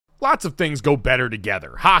Lots of things go better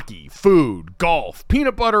together. Hockey, food, golf,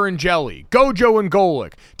 peanut butter and jelly, Gojo and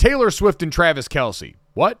Golic, Taylor Swift and Travis Kelce.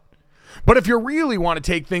 What? But if you really want to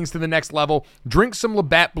take things to the next level, drink some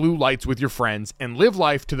Labatt Blue Lights with your friends and live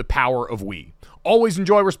life to the power of we. Always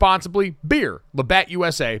enjoy responsibly. Beer, Labatt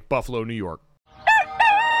USA, Buffalo, New York.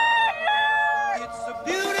 It's a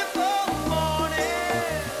beautiful morning.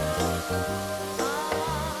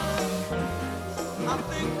 I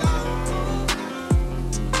think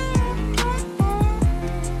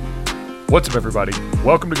What's up, everybody?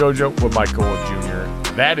 Welcome to Gojo with Mike Golic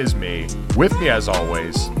Jr. That is me. With me, as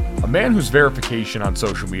always, a man whose verification on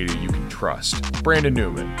social media you can trust, Brandon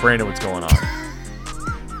Newman. Brandon, what's going on?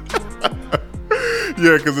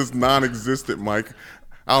 Yeah, because it's non-existent, Mike.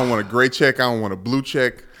 I don't want a gray check. I don't want a blue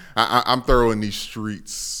check. I'm thorough in these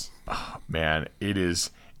streets. Oh, man, it's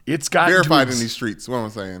gotten Verified in these streets. What am I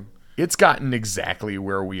saying? It's gotten exactly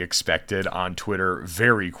where we expected on Twitter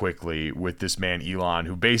very quickly with this man Elon,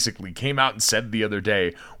 who basically came out and said the other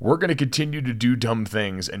day, we're going to continue to do dumb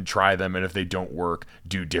things and try them, and if they don't work,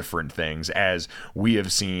 do different things, as we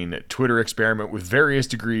have seen Twitter experiment with various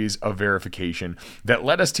degrees of verification that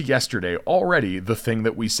led us to yesterday already the thing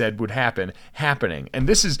that we said would happen happening. And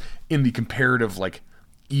this is in the comparative,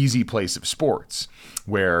 easy place of sports,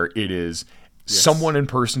 where it is someone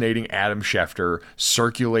impersonating Adam Schefter,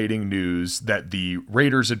 circulating news that the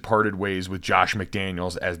Raiders had parted ways with Josh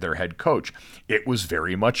McDaniels as their head coach. It was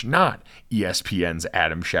very much not ESPN's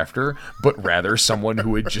Adam Schefter, but rather someone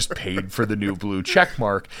who had just paid for the new blue check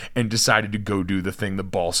mark and decided to go do the thing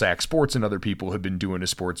that Ballsack Sports and other people have been doing to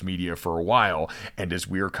sports media for a while. And as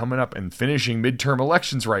we are coming up and finishing midterm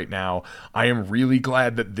elections right now, I am really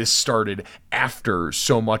glad that this started after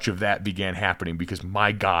so much of that began happening, because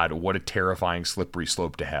my God, what a terrifying slippery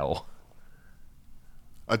slope to hell.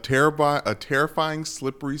 A terrifying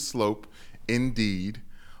slippery slope indeed.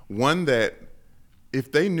 One that,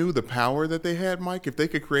 if they knew the power that they had, Mike, if they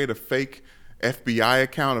could create a fake FBI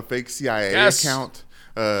account, a fake CIA account,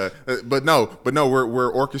 but no,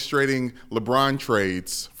 we're orchestrating LeBron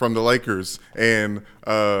trades from the Lakers and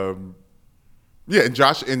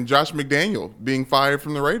Josh McDaniel being fired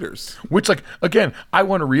from the Raiders. Which, again, I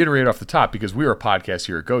want to reiterate off the top, because we are a podcast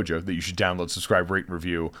here at Gojo that you should download, subscribe, rate, and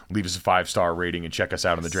review, leave us a 5-star rating, and check us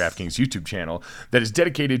out on the DraftKings YouTube channel that is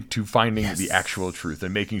dedicated to finding the actual truth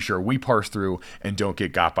and making sure we parse through and don't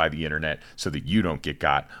get got by the internet so that you don't get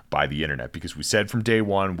got by the internet. Because we said from day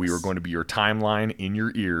one we were going to be your timeline in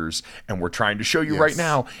your ears, and we're trying to show you right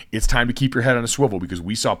now it's time to keep your head on a swivel, because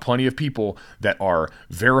we saw plenty of people that are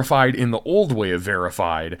verified in the old way of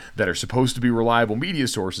verified, that are supposed to be reliable media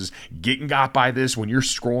sources, getting got by this when you're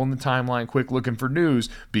scrolling the timeline quick looking for news,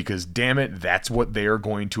 because damn it, that's what they are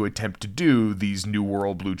going to attempt to do, these new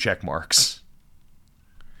world blue check marks.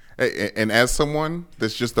 And as someone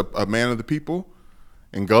that's just a man of the people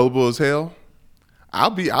and gullible as hell, I'll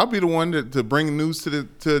be the one to bring news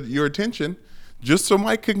to your attention, just so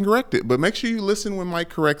Mike can correct it. But make sure you listen when Mike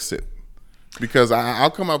corrects it, because I'll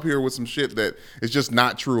come up here with some shit that is just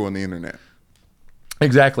not true on the internet.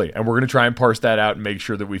 Exactly. And we're going to try and parse that out and make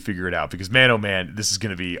sure that we figure it out, because man, oh man, this is going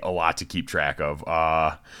to be a lot to keep track of.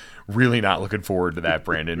 Really not looking forward to that,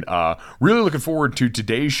 Brandon. Really looking forward to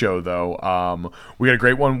today's show, though. We got a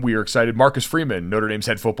great one. We are excited. Marcus Freeman, Notre Dame's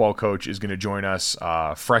head football coach, is going to join us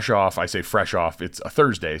fresh off. I say fresh off. It's a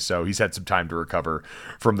Thursday, so he's had some time to recover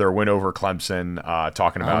from their win over Clemson.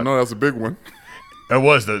 Talking about, I know that's a big one. It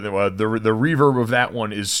was. The reverb of that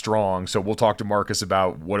one is strong. So we'll talk to Marcus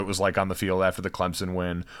about what it was like on the field after the Clemson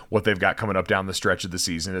win, what they've got coming up down the stretch of the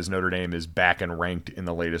season as Notre Dame is back and ranked in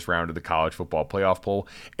the latest round of the college football playoff poll,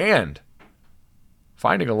 and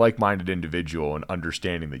finding a like-minded individual and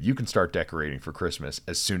understanding that you can start decorating for Christmas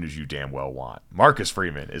as soon as you damn well want. Marcus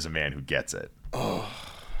Freeman is a man who gets it.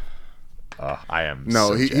 I am.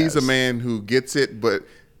 No, he's a man who gets it, but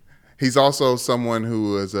he's also someone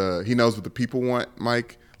who is he knows what the people want,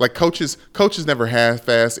 Mike. Like coaches never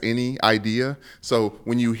half-ass any idea. So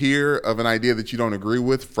when you hear of an idea that you don't agree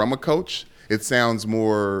with from a coach, it sounds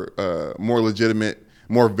more legitimate,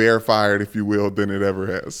 more verified, if you will, than it ever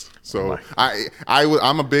has. So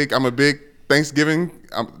I'm a big Thanksgiving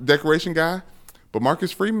decoration guy, but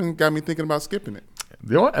Marcus Freeman got me thinking about skipping it.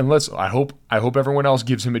 And I hope everyone else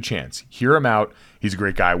gives him a chance. Hear him out. He's a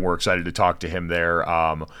great guy. We're excited to talk to him there.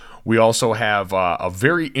 We also have a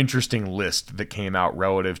very interesting list that came out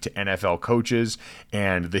relative to NFL coaches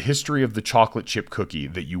and the history of the chocolate chip cookie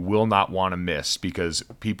that you will not want to miss, because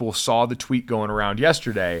people saw the tweet going around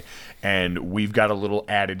yesterday, and we've got a little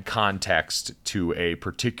added context to a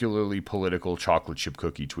particularly political chocolate chip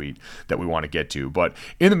cookie tweet that we want to get to. But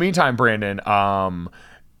in the meantime, Brandon,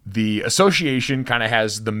 the association kind of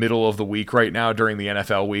has the middle of the week right now during the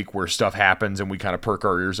NFL week where stuff happens and we kind of perk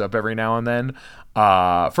our ears up every now and then.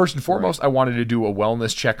 First and foremost, I wanted to do a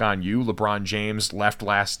wellness check on you. LeBron James left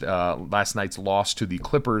last night's loss to the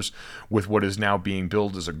Clippers with what is now being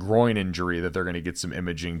billed as a groin injury that they're going to get some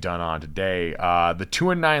imaging done on today. The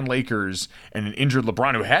 2-9 Lakers and an injured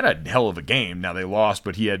LeBron who had a hell of a game. Now they lost,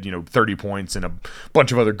 but he had 30 points and a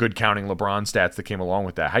bunch of other good counting LeBron stats that came along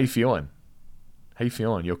with that. How you feeling?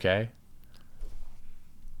 You okay?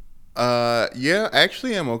 Yeah,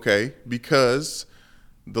 actually I'm okay because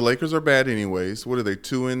the Lakers are bad anyways. What are they?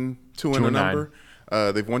 2 and a number.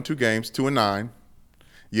 They've won 2 games, 2-9.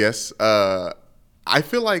 Yes. I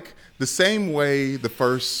feel like the same way the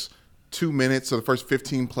first 2 minutes or the first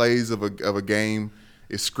 15 plays of a game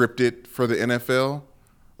is scripted for the NFL.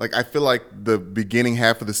 Like, I feel like the beginning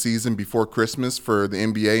half of the season before Christmas for the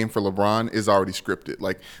NBA and for LeBron is already scripted.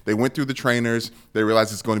 Like, they went through the trainers, they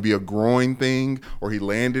realized it's going to be a groin thing or he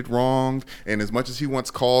landed wrong. And as much as he wants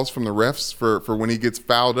calls from the refs for when he gets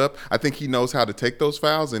fouled up, I think he knows how to take those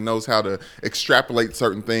fouls and knows how to extrapolate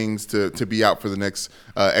certain things to be out for the next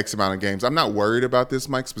X amount of games. I'm not worried about this,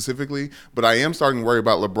 Mike, specifically, but I am starting to worry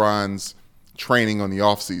about LeBron's training on the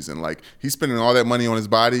off season. Like, he's spending all that money on his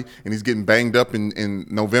body and he's getting banged up in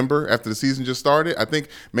November after the season just started. I think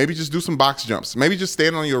maybe just do some box jumps. Maybe just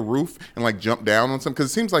stand on your roof and like jump down on something,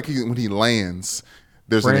 because it seems like when he lands,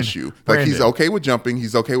 there's an issue. Like, he's okay with jumping,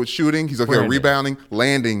 he's okay with shooting, he's okay with rebounding.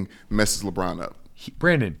 Landing messes LeBron up.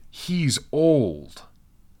 Brandon, he's old.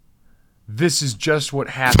 This is just what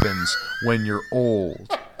happens when you're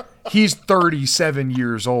old. He's 37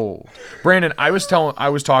 years old. Brandon, I was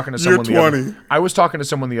talking to someone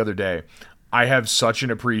the other day. I have such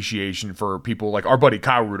an appreciation for people like our buddy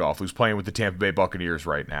Kyle Rudolph, who's playing with the Tampa Bay Buccaneers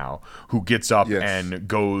right now, who gets up and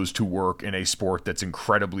goes to work in a sport that's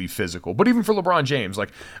incredibly physical. But even for LeBron James,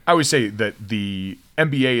 like, I always say that the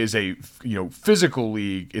NBA is a physical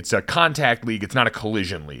league. It's a contact league. It's not a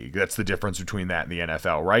collision league. That's the difference between that and the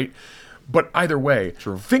NFL, right? But either way,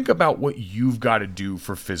 think about what you've got to do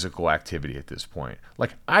for physical activity at this point.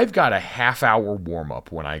 Like, I've got a half-hour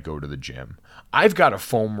warm-up when I go to the gym. I've got a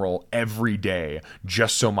foam roll every day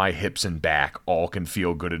just so my hips and back all can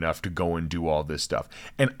feel good enough to go and do all this stuff.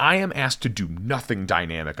 And I am asked to do nothing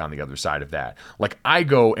dynamic on the other side of that. Like, I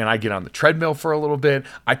go and I get on the treadmill for a little bit.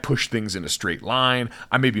 I push things in a straight line.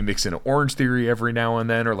 I maybe mix in an Orange Theory every now and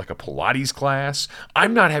then, or like a Pilates class.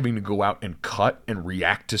 I'm not having to go out and cut and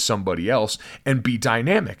react to somebody else and be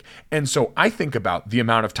dynamic. And so I think about the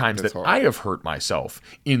amount of times that I have hurt myself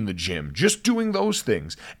in the gym just doing those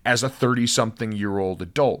things as a 30-something-year-old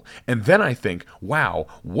adult. And then I think, wow,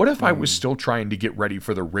 what if I was still trying to get ready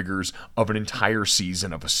for the rigors of an entire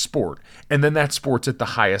season of a sport? And then that sport's at the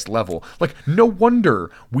highest level. Like, no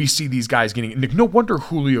wonder we see these guys getting... No wonder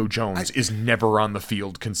Julio Jones is never on the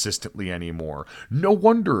field consistently anymore. No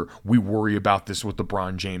wonder we worry about this with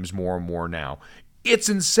LeBron James more and more now. It's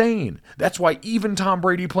insane. That's why even Tom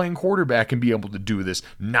Brady playing quarterback and be able to do this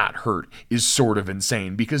not hurt is sort of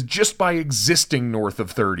insane, because just by existing north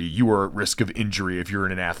of 30, you are at risk of injury if you're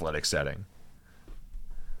in an athletic setting.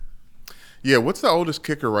 Yeah, what's the oldest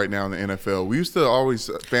kicker right now in the NFL? We used to always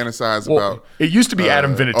fantasize about... It used to be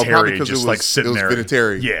Adam Vinatieri, just like sitting there.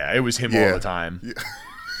 Vinatieri. Yeah, it was him all the time. Yeah.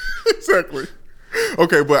 Exactly.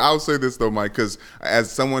 Okay, but I'll say this though, Mike, because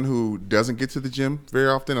as someone who doesn't get to the gym very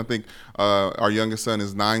often, I think our youngest son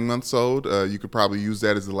is 9 months old. You could probably use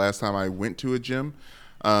that as the last time I went to a gym.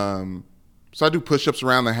 So I do push-ups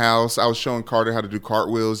around the house. I was showing Carter how to do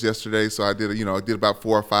cartwheels yesterday, so I did about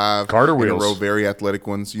 4 or 5 Carter in a wheels. row, very athletic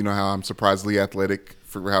ones. You know how I'm surprisingly athletic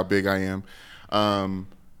for how big I am.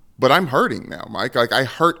 But I'm hurting now, Mike. Like, I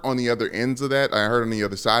hurt on the other ends of that. I hurt on the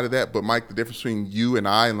other side of that. But, Mike, the difference between you and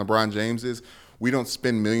I and LeBron James is we don't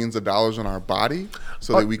spend millions of dollars on our body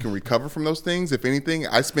so that we can recover from those things. If anything,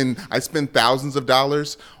 I spend thousands of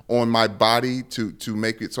dollars on my body to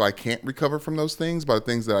make it so I can't recover from those things by the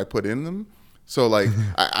things that I put in them. So, like,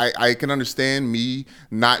 I can understand me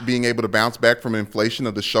not being able to bounce back from inflation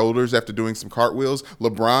of the shoulders after doing some cartwheels.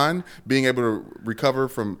 LeBron being able to recover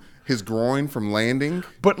from his groin from landing.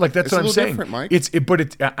 But like, that's what I'm saying. Mike.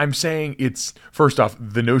 I'm saying it's, first off,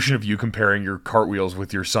 the notion of you comparing your cartwheels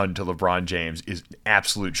with your son to LeBron James is an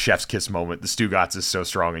absolute chef's kiss moment. The Stugotz is so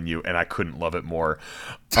strong in you, and I couldn't love it more.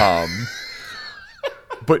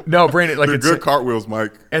 But no, Brandon, like, they're it's good cartwheels,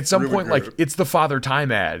 Mike. At some really point, good. like, it's the Father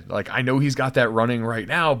Time ad. Like, I know he's got that running right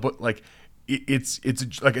now, but like, it's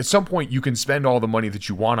like, at some point you can spend all the money that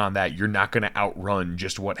you want on that. You're not going to outrun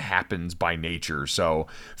just what happens by nature. So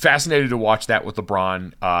fascinated to watch that with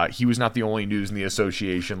LeBron. He was not the only news in the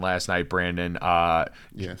association last night, Brandon.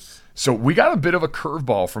 Yes. So we got a bit of a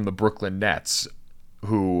curveball from the Brooklyn Nets,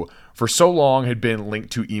 who for so long had been linked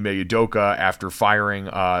to Ime Udoka after firing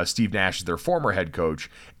Steve Nash as their former head coach.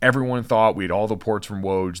 Everyone thought, we had all the reports from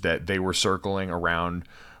Woj that they were circling around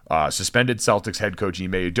suspended Celtics head coach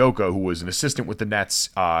Ime Udoka, who was an assistant with the Nets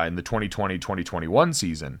in the 2020-2021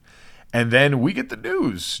 season. And then we get the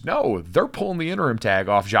news. No, they're pulling the interim tag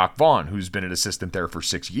off Jacque Vaughn, who's been an assistant there for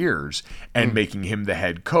 6 years, and making him the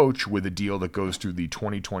head coach with a deal that goes through the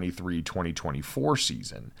 2023-2024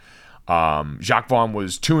 season. Jacque Vaughn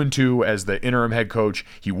was 2-2 as the interim head coach.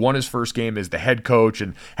 He won his first game as the head coach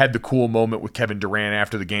and had the cool moment with Kevin Durant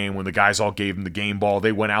after the game when the guys all gave him the game ball.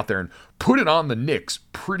 They went out there and put it on the Knicks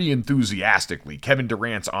pretty enthusiastically. Kevin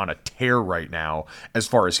Durant's on a tear right now as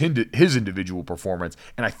far as his individual performance,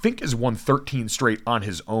 and I think has won 13 straight on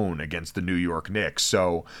his own against the New York Knicks.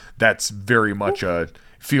 So that's very much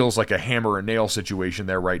feels like a hammer and nail situation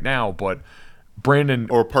there right now. But Brandon,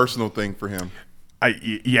 Or a personal thing for him.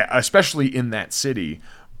 Yeah, especially in that city.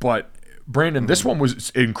 But Brandon, this one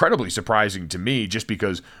was incredibly surprising to me just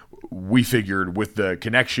because we figured with the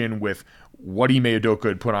connection with what Ime Udoka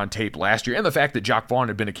had put on tape last year and the fact that Jacque Vaughn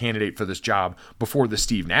had been a candidate for this job before the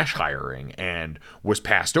Steve Nash hiring and was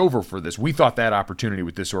passed over for this, we thought that opportunity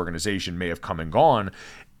with this organization may have come and gone.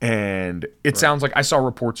 And it sounds like I saw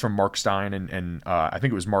reports from Mark Stein, and I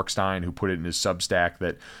think it was Mark Stein who put it in his Substack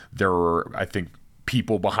that there were, I think,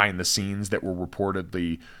 people behind the scenes that were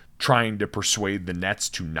reportedly trying to persuade the Nets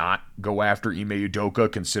to not go after Ime Udoka,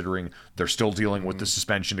 considering they're still dealing with the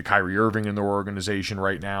suspension to Kyrie Irving in their organization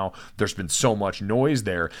right now. There's been so much noise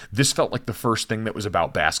there. This felt like the first thing that was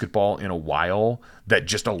about basketball in a while that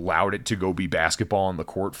just allowed it to go be basketball on the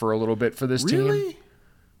court for a little bit for this team. Really?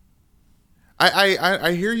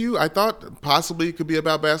 I hear you. I thought possibly it could be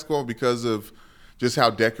about basketball because of just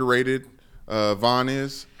how decorated Vaughn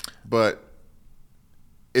is, but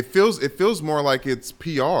it feels more like it's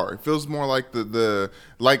PR. It feels more like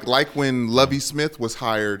like when Lovie Smith was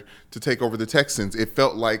hired to take over the Texans. It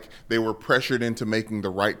felt like they were pressured into making the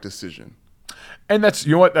right decision. And that's,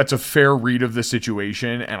 you know what, that's a fair read of the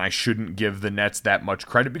situation, and I shouldn't give the Nets that much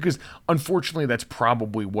credit because unfortunately that's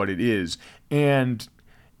probably what it is. And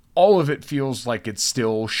all of it feels like it's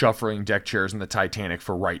still shuffling deck chairs in the Titanic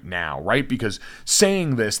for right now, right? Because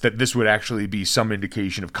saying this, that this would actually be some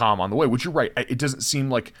indication of calm on the way, which you're right, it doesn't seem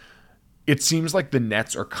like, it seems like the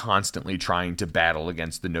Nets are constantly trying to battle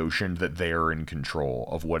against the notion that they're in control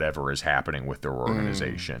of whatever is happening with their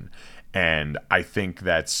organization. And I think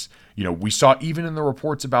that's, you know, we saw even in the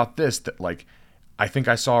reports about this that, like, I think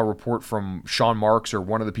I saw a report from Sean Marks or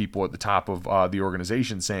one of the people at the top of the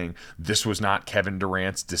organization saying this was not Kevin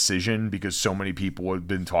Durant's decision because so many people had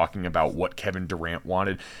been talking about what Kevin Durant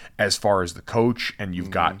wanted as far as the coach. And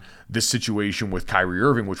you've got this situation with Kyrie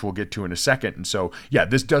Irving, which we'll get to in a second. And so, yeah,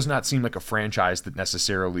 this does not seem like a franchise that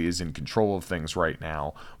necessarily is in control of things right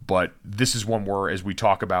now. But this is one where, as we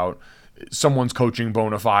talk about someone's coaching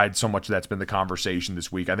bona fide, so much that's been the conversation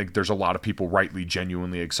this week. I think there's a lot of people rightly,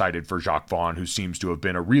 genuinely excited for Jacque Vaughn, who seems to have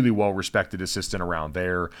been a really well-respected assistant around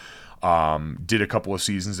there. Did a couple of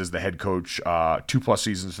seasons as the head coach, 2+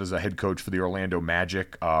 seasons as a head coach for the Orlando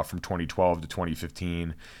Magic from 2012 to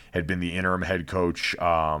 2015. Had been the interim head coach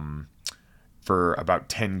for about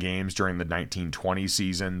 10 games during the 1920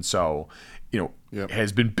 season. So, you know,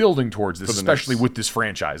 has been building towards this, especially with this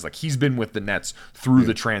franchise. Like, he's been with the Nets through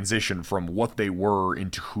the transition from what they were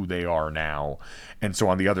into who they are now. And so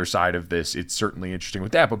on the other side of this, it's certainly interesting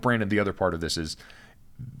with that. But Brandon, the other part of this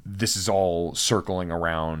is all circling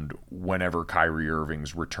around whenever Kyrie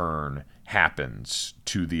Irving's return happens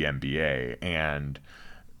to the NBA. And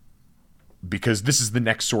because this is the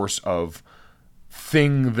next source of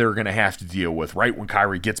thing they're going to have to deal with, right? When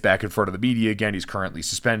Kyrie gets back in front of the media again, he's currently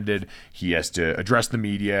suspended. He has to address the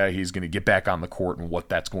media. He's going to get back on the court and what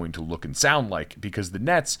that's going to look and sound like, because the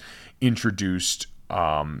Nets introduced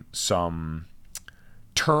some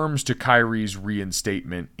terms to Kyrie's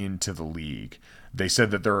reinstatement into the league. They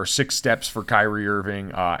said that there are 6 steps for Kyrie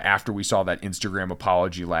Irving after we saw that Instagram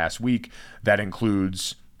apology last week. That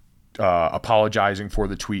includes apologizing for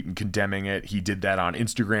the tweet and condemning it. He did that on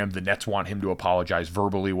Instagram. The Nets want him to apologize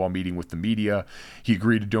verbally while meeting with the media. He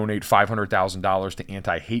agreed to donate $500,000 to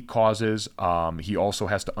anti-hate causes. He also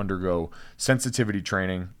has to undergo sensitivity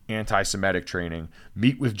training, anti-Semitic training,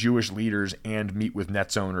 meet with Jewish leaders, and meet with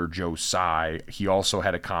Nets owner Joe Tsai. He also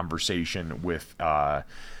had a conversation with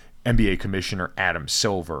NBA Commissioner Adam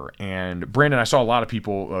Silver. And Brandon, I saw a lot of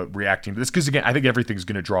people reacting to this because, again, I think everything's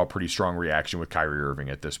going to draw a pretty strong reaction with Kyrie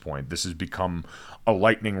Irving at this point. This has become a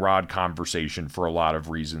lightning rod conversation for a lot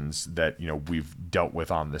of reasons that, you know, we've dealt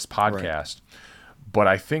with on this podcast. Right. But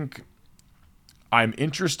I think I'm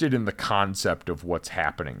interested in the concept of what's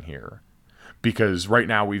happening here, because right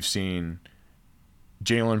now we've seen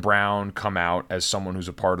Jaylen Brown come out as someone who's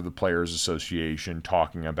a part of the Players Association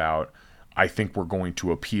talking about, I think we're going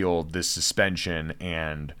to appeal this suspension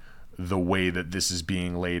and the way that this is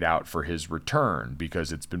being laid out for his return,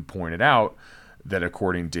 because it's been pointed out that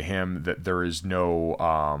according to him that there's no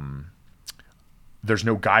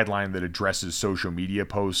guideline that addresses social media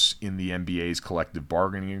posts in the NBA's collective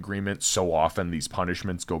bargaining agreement. So often these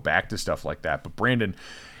punishments go back to stuff like that. But Brandon,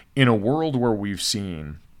 in a world where we've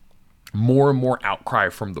seen more and more outcry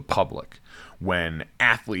from the public when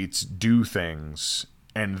athletes do things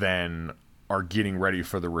and then are getting ready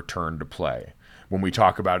for the return to play, when we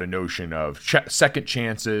talk about a notion of second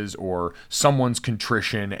chances or someone's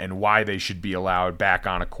contrition and why they should be allowed back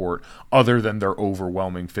on a court other than their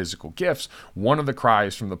overwhelming physical gifts, one of the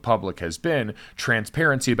cries from the public has been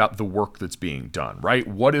transparency about the work that's being done, right?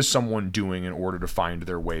 What is someone doing in order to find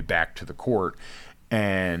their way back to the court?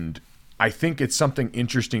 And I think it's something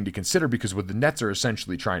interesting to consider, because what the Nets are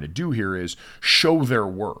essentially trying to do here is show their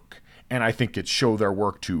work. And I think it's show their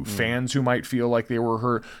work to fans who might feel like they were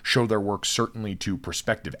hurt, show their work certainly to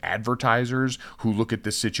prospective advertisers who look at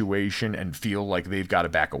this situation and feel like they've got to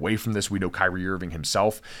back away from this. We know Kyrie Irving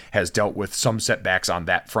himself has dealt with some setbacks on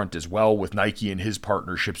that front as well with Nike and his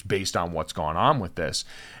partnerships based on what's gone on with this.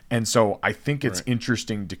 And so I think it's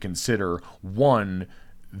interesting to consider, one,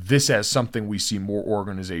 this as something we see more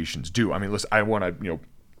organizations do. I mean, listen, I want to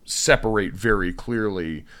separate very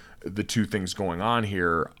clearly the two things going on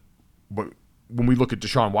here. But when we look at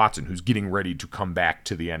Deshaun Watson, who's getting ready to come back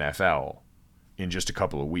to the NFL in just a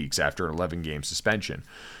couple of weeks after an 11-game suspension,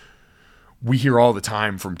 we hear all the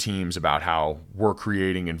time from teams about how we're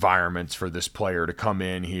creating environments for this player to come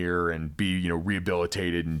in here and be,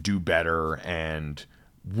 rehabilitated and do better. And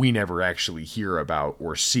we never actually hear about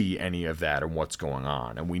or see any of that and what's going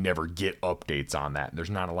on. And we never get updates on that. And there's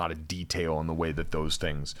not a lot of detail in the way that those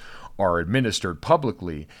things are administered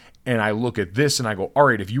publicly. And I look at this and I go, all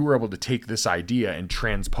right, if you were able to take this idea and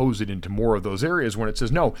transpose it into more of those areas when it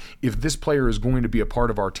says, no, if this player is going to be a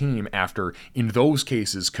part of our team after, in those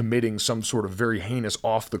cases, committing some sort of very heinous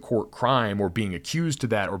off-the-court crime or being accused to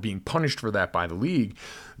that or being punished for that by the league,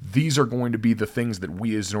 these are going to be the things that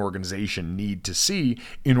we as an organization need to see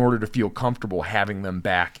in order to feel comfortable having them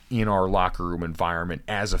back in our locker room environment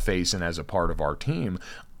as a face and as a part of our team.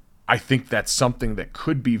 I think that's something that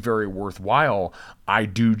could be very worthwhile. I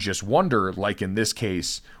do just wonder, like in this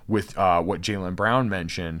case with what Jaylen Brown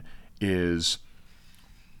mentioned, is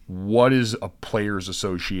what is a players'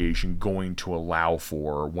 association going to allow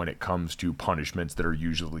for when it comes to punishments that are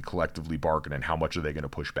usually collectively bargained, and how much are they going to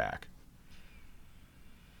push back?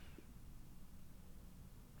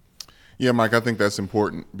 Yeah, Mike, I think that's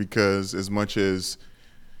important, because as much as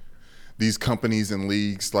these companies and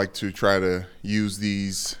leagues like to try to use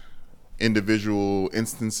these individual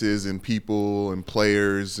instances and people and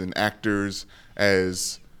players and actors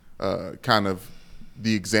as kind of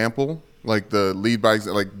the example, like the lead by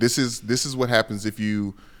example, like this is what happens if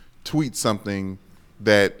you tweet something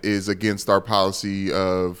that is against our policy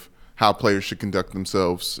of how players should conduct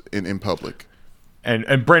themselves in public.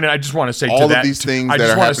 And Brandon, I just want to say all to that, of these things I that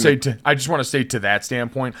just are want to say happening. I just want to say to that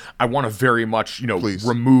standpoint, I want to very much Please.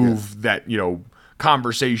 remove that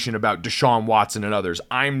conversation about Deshaun Watson and others.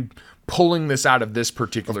 I'm pulling this out of this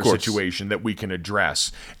particular situation that we can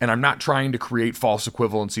address. And I'm not trying to create false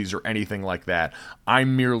equivalencies or anything like that.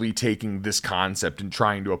 I'm merely taking this concept and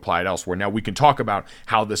trying to apply it elsewhere. Now, we can talk about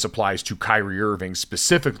how this applies to Kyrie Irving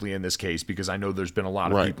specifically in this case, because I know there's been a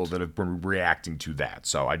lot of people that have been reacting to that.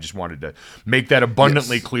 So I just wanted to make that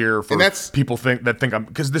abundantly clear for people think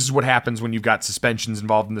because this is what happens when you've got suspensions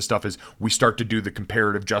involved in this stuff, is we start to do the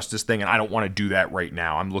comparative justice thing, and I don't want to do that right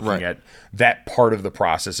now. I'm looking at that part of the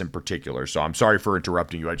process in particular. So I'm sorry for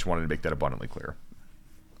interrupting you. I just wanted to make that abundantly clear.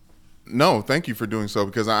 No, thank you for doing so,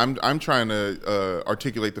 because I'm trying to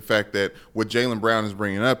articulate the fact that what Jaylen Brown is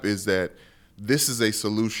bringing up is that this is a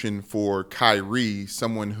solution for Kyrie,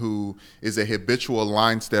 someone who is a habitual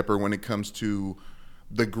line stepper when it comes to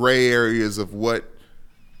the gray areas of what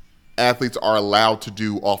athletes are allowed to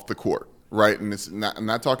do off the court, right? And I'm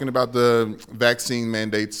not talking about the vaccine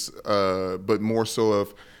mandates, but more so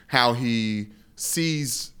of how he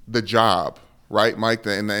sees the job, right, Mike,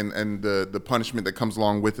 and the punishment that comes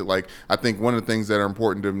along with it. Like, I think one of the things that are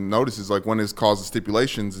important to notice is, like, one of his causes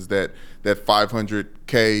stipulations is that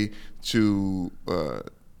 $500K to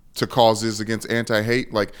causes against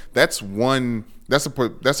anti-hate, like that's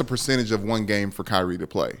a percentage of one game for Kyrie to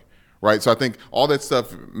play, right? So I think all that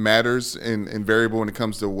stuff matters and variable when it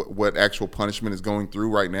comes to what actual punishment is going through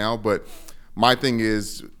right now. But my thing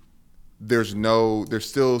is, there still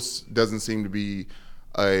doesn't seem to be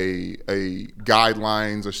a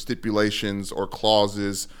guidelines or stipulations or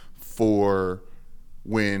clauses for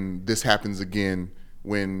when this happens again,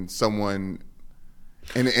 when someone,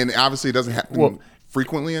 and obviously it doesn't happen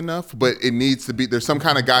frequently enough, but it needs to be, there's some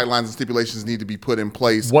kind of guidelines and stipulations need to be put in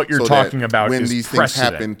place. What you're talking about when is these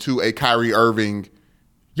precedent. things happen to a Kyrie Irving.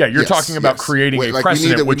 Yeah, you're talking about creating a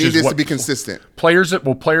precedent, we need this to be consistent. Players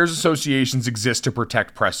associations exist to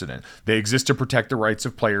protect precedent. They exist to protect the rights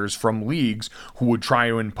of players from leagues who would try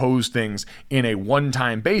to impose things in a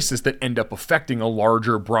one-time basis that end up affecting a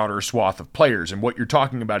larger, broader swath of players. And what you're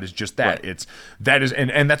talking about is just that. Right.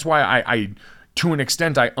 And that's why I to an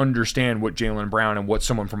extent, I understand what Jaylen Brown and what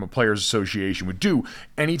someone from a players association would do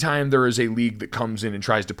anytime there is a league that comes in and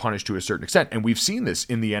tries to punish to a certain extent. And we've seen this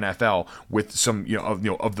in the NFL with some,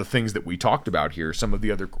 of the things that we talked about here, some of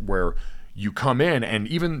the other where you come in, and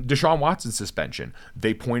even Deshaun Watson's suspension,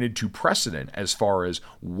 they pointed to precedent as far as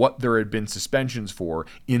what there had been suspensions for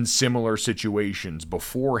in similar situations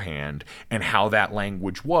beforehand and how that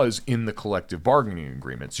language was in the collective bargaining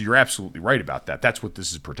agreement. So you're absolutely right about that. That's what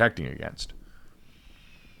this is protecting against.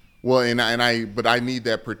 Well, but I need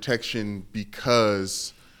that protection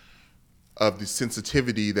because of the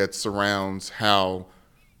sensitivity that surrounds how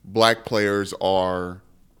black players are,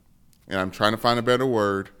 and I'm trying to find a better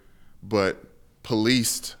word, but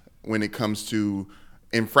policed when it comes to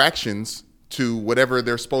infractions to whatever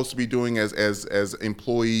they're supposed to be doing as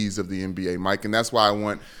employees of the NBA, Mike. And that's why I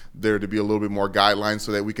want there to be a little bit more guidelines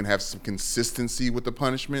so that we can have some consistency with the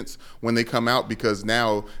punishments when they come out, because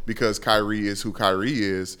Kyrie is who Kyrie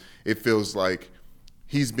is, it feels like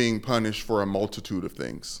he's being punished for a multitude of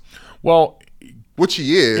things. Well, which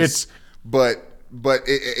he is, but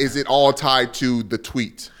is it all tied to the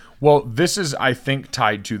tweet? Well, this is, I think,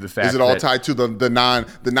 tied to the fact that... Is it all tied to the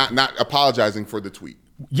not apologizing for the tweet?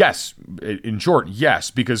 Yes. In short,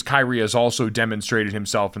 yes, because Kyrie has also demonstrated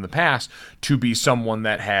himself in the past to be someone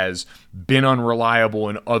that has been unreliable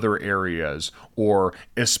in other areas or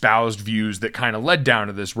espoused views that kind of led down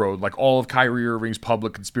to this road, like all of Kyrie Irving's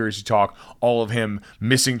public conspiracy talk, all of him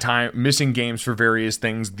missing games for various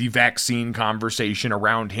things, the vaccine conversation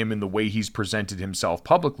around him and the way he's presented himself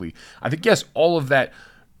publicly. I think, yes, all of that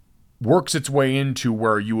works its way into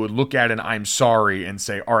where you would look at an I'm sorry and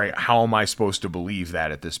say, all right, how am I supposed to believe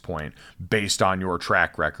that at this point based on your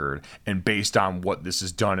track record and based on what this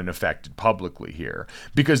has done and affected publicly here?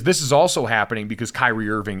 Because this is also happening because Kyrie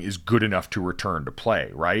Irving is good enough to return to play,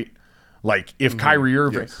 right? Like if Kyrie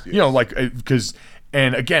Irving, because...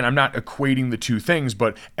 And again, I'm not equating the two things,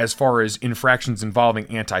 but as far as infractions involving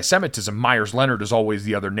anti-Semitism, Myers Leonard is always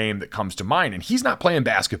the other name that comes to mind. And he's not playing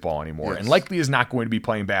basketball anymore, and likely is not going to be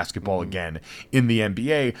playing basketball again in the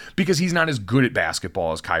NBA because he's not as good at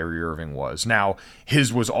basketball as Kyrie Irving was. Now,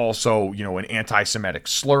 his was also, an anti-Semitic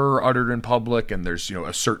slur uttered in public, and there's,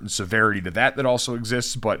 a certain severity to that also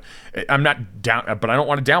exists. But I'm not down, but I don't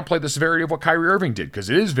want to downplay the severity of what Kyrie Irving did because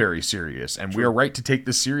it is very serious, and we are right to take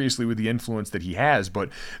this seriously with the influence that he has. But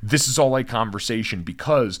this is all like conversation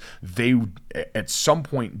because they at some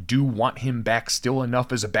point do want him back still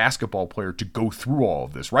enough as a basketball player to go through all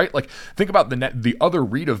of this, right? Like think about the other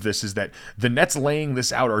read of this is that the Nets laying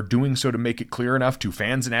this out are doing so to make it clear enough to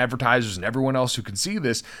fans and advertisers and everyone else who can see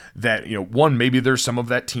this that, one, maybe there's some of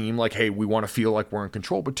that team like, hey, we want to feel like we're in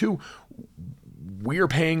control, but two, we are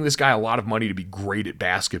paying this guy a lot of money to be great at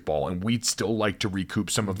basketball, and we'd still like to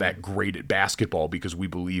recoup some of that great at basketball because we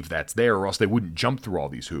believe that's there, or else they wouldn't jump through all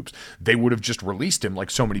these hoops. They would have just released him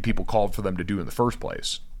like so many people called for them to do in the first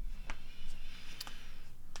place.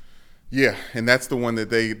 Yeah, and that's the one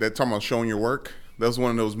that that talking about showing your work. That was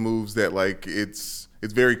one of those moves that like it's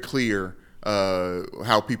very clear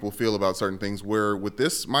how people feel about certain things. Where with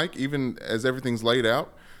this, Mike, even as everything's laid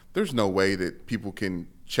out, there's no way that people can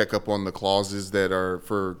check up on the clauses that are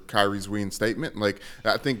for Kyrie's reinstatement. Like,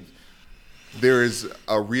 I think there's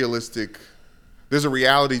a reality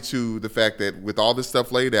to the fact that with all this stuff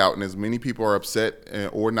laid out and as many people are upset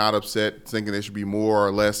or not upset, thinking there should be more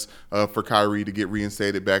or less for Kyrie to get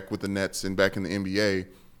reinstated back with the Nets and back in the NBA,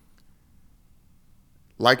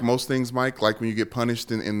 like most things, Mike, like when you get punished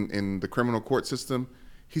in the criminal court system,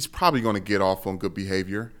 he's probably going to get off on good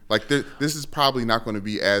behavior. Like this is probably not going to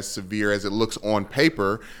be as severe as it looks on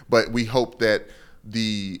paper, but we hope that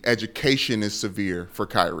the education is severe for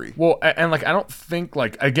Kyrie. Well, and like I don't think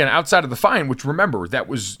again outside of the fine, which remember that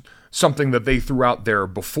was something that they threw out there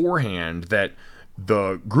beforehand that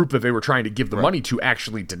the group that they were trying to give the money to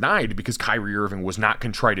actually denied, because Kyrie Irving was not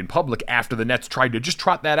contrite in public after the Nets tried to just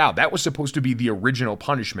trot that out. That was supposed to be the original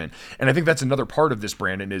punishment. And I think that's another part of this,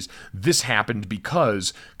 Brandon, is this happened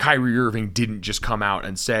because Kyrie Irving didn't just come out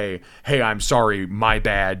and say, hey, I'm sorry, my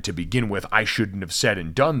bad to begin with. I shouldn't have said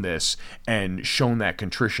and done this, and shown that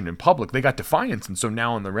contrition in public. They got defiance. And so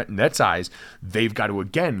now in the Nets' eyes, they've got to,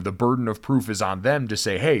 again, the burden of proof is on them to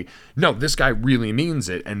say, hey, no, this guy really means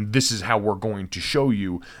it, and this is how we're going to show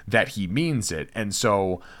you that he means it. And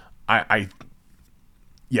so I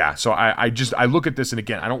look at this, and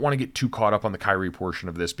again, I don't want to get too caught up on the Kyrie portion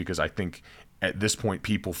of this, because I think at this point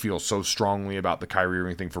people feel so strongly about the Kyrie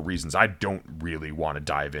Irving thing for reasons I don't really want to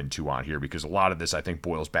dive into on here, because a lot of this I think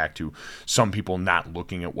boils back to some people not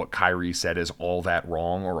looking at what Kyrie said as all that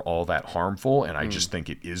wrong or all that harmful, and I just think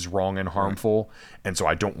it is wrong and harmful. And so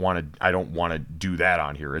I don't want to do that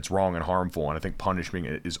on here. It's wrong and harmful, and I think punishing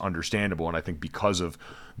it is understandable, and I think because of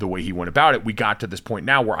the way he went about it, we got to this point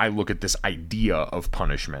now where I look at this idea of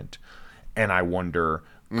punishment and I wonder,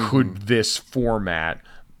 could this format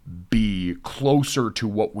be closer to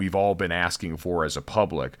what we've all been asking for as a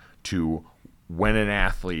public, to when an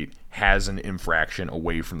athlete has an infraction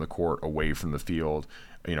away from the court, away from the field,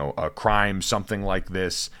 a crime, something like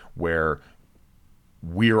this, where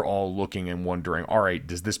we're all looking and wondering, all right,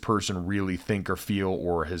 does this person really think or feel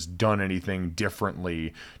or has done anything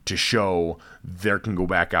differently to show they can go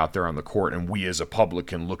back out there on the court, and we as a public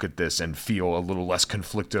can look at this and feel a little less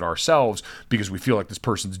conflicted ourselves because we feel like this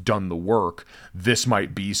person's done the work. This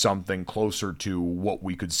might be something closer to what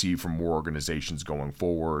we could see from more organizations going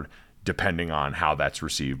forward, depending on how that's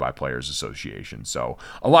received by players' associations. So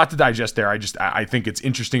a lot to digest there. I think it's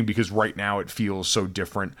interesting because right now it feels so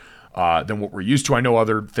different than what we're used to. I know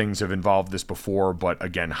other things have involved this before, but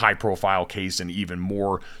again, high-profile case and even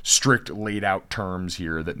more strict laid-out terms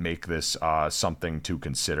here that make this something to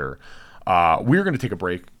consider. We're going to take a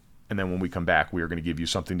break, and then when we come back, we are going to give you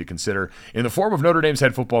something to consider in the form of Notre Dame's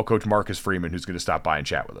head football coach, Marcus Freeman, who's going to stop by and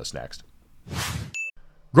chat with us next.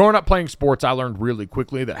 Growing up playing sports, I learned really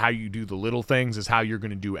quickly that how you do the little things is how you're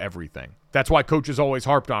going to do everything. That's why coaches always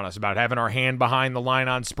harped on us about having our hand behind the line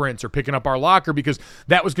on sprints or picking up our locker, because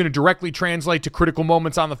that was going to directly translate to critical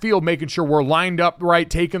moments on the field, making sure we're lined up right,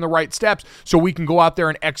 taking the right steps so we can go out there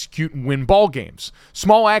and execute and win ball games.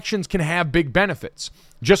 Small actions can have big benefits,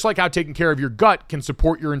 just like how taking care of your gut can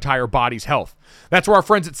support your entire body's health. That's where our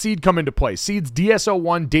friends at Seed come into play. Seed's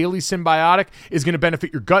DSO1 Daily Symbiotic is going to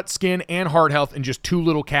benefit your gut, skin, and heart health in just 2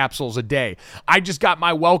 little capsules a day. I just got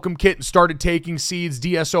my welcome kit and started taking Seed's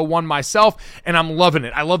DSO1 myself, and I'm loving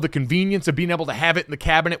it. I love the convenience of being able to have it in the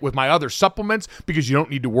cabinet with my other supplements because you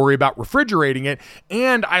don't need to worry about refrigerating it,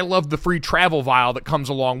 and I love the free travel vial that comes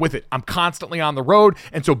along with it. I'm constantly on the road,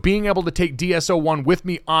 and so being able to take DSO1 with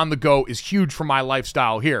me on the go is huge for my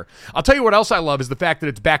lifestyle here. I'll tell you what else I love is the fact that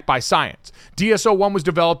it's backed by science. DSO1 was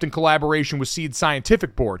developed in collaboration with Seed's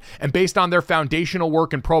scientific board and based on their foundational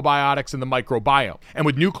work in probiotics and the microbiome. And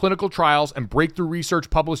with new clinical trials and breakthrough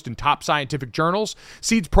research published in top scientific journals,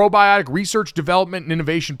 Seed's probiotic research, development, and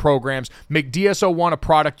innovation programs make DSO1 a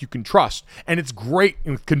product you can trust. And it's great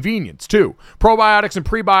with convenience, too. Probiotics and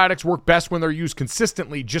prebiotics work best when they're used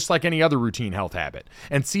consistently, just like any other routine health habit.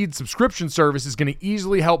 And Seed's subscription service is going to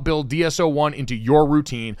easily help build DSO1 into your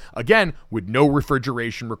routine, again, with no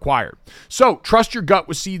refrigeration required. So, trust your gut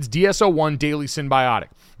with Seed's DSO1 Daily Symbiotic.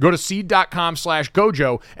 Go to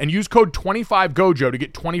seed.com/gojo and use code 25gojo to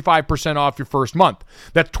get 25% off your first month.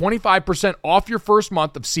 That's 25% off your first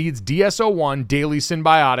month of Seed's DSO1 Daily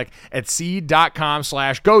Symbiotic at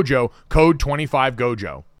seed.com/gojo, code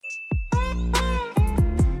 25gojo.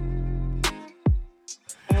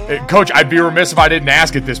 Coach, I'd be remiss if I didn't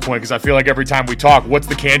ask at this point, because I feel like every time we talk, what's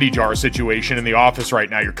the candy jar situation in the office right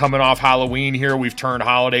now? You're coming off Halloween here. We've turned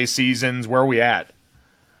holiday seasons. Where are we at?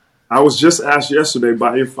 I was just asked yesterday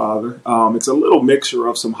by your father. It's a little mixture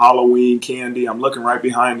of some Halloween candy. I'm looking right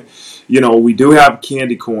behind. We do have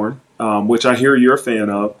candy corn, which I hear you're a fan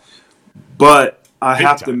of, but I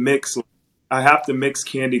have to mix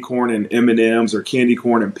candy corn and M&Ms or candy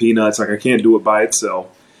corn and peanuts. Like, I can't do it by itself.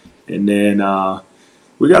 And then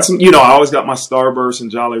we got some, I always got my Starburst and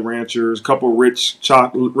Jolly Ranchers, a couple rich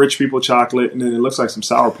people chocolate, and then it looks like some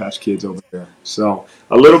Sour Patch Kids over there. So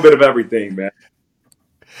a little bit of everything, man.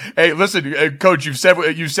 Hey, listen, Coach, you've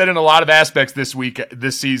said in a lot of aspects this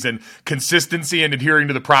season, consistency and adhering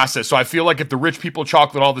to the process. So I feel like if the rich people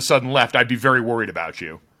chocolate all of a sudden left, I'd be very worried about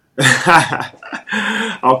you.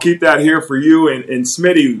 I'll keep that here for you and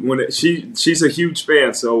Smitty. She's a huge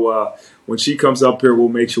fan, so when she comes up here, we'll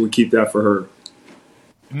make sure we keep that for her.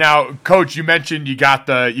 Now, Coach, you mentioned you got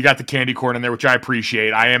the candy corn in there, which I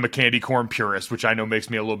appreciate. I am a candy corn purist, which I know makes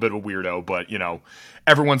me a little bit of a weirdo, but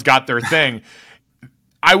everyone's got their thing.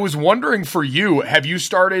 I was wondering for you, have you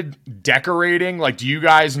started decorating? Like, do you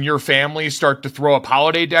guys and your family start to throw up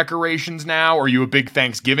holiday decorations now? Are you a big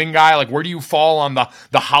Thanksgiving guy? Like, where do you fall on the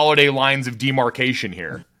holiday lines of demarcation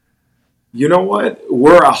here? You know what?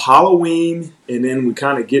 We're a Halloween, and then we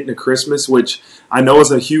kind of get into Christmas, which I know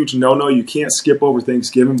is a huge no-no. You can't skip over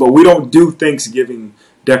Thanksgiving, but we don't do Thanksgiving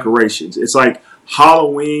decorations. It's like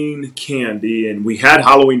Halloween candy, and we had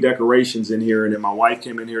Halloween decorations in here, and then my wife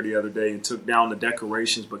came in here the other day and took down the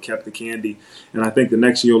decorations but kept the candy. And I think the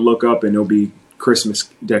next year you'll look up and there'll be Christmas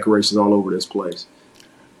decorations all over this place.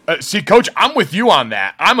 See, Coach, I'm with you on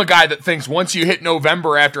that. I'm a guy that thinks once you hit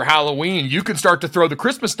November after Halloween, you can start to throw the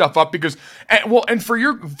Christmas stuff up because, and for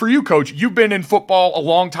you, Coach, you've been in football a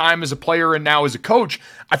long time as a player and now as a coach.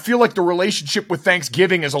 I feel like the relationship with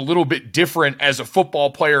Thanksgiving is a little bit different as a football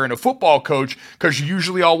player and a football coach because you're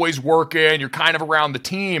usually always working, you're kind of around the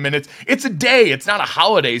team, and it's a day. It's not a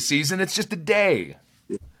holiday season. It's just a day.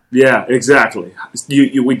 Yeah, exactly.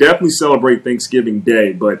 We definitely celebrate Thanksgiving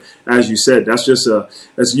Day, but as you said, that's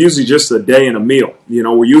usually just a day and a meal.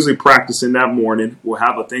 We're usually practicing that morning. We'll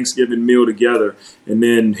have a Thanksgiving meal together, and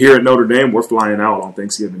then here at Notre Dame, we're flying out on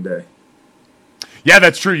Thanksgiving Day. Yeah,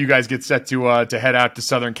 that's true. You guys get set to head out to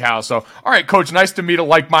Southern Cal. So, all right, Coach, nice to meet a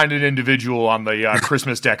like-minded individual on the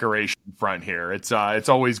Christmas decoration front here. It's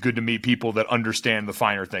always good to meet people that understand the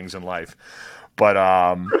finer things in life.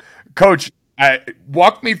 But, Coach,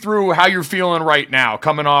 walk me through how you're feeling right now,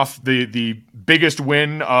 coming off the biggest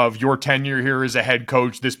win of your tenure here as a head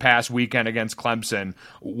coach this past weekend against Clemson.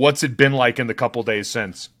 What's it been like in the couple days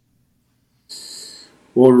since?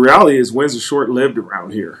 Well, the reality is wins are short-lived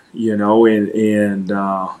around here, and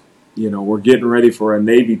we're getting ready for a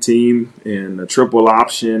Navy team and a triple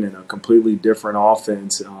option and a completely different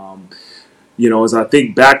offense. As I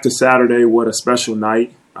think back to Saturday, what a special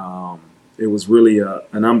night. It was really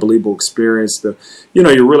an unbelievable experience.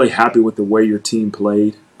 You're really happy with the way your team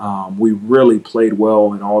played. We really played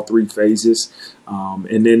well in all three phases.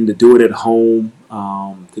 And then to do it at home,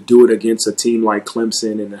 to do it against a team like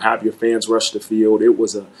Clemson and to have your fans rush the field, it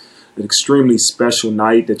was an extremely special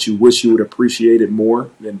night that you wish you would appreciate it more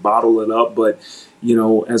than bottle it up. But,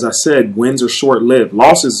 as I said, wins are short-lived.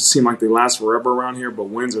 Losses seem like they last forever around here, but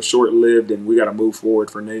wins are short-lived, and we got to move forward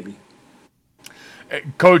for Navy.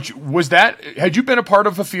 Coach, had you been a part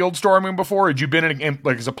of a field storming before? Had you been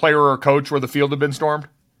as a player or a coach where the field had been stormed?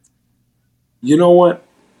 You know what?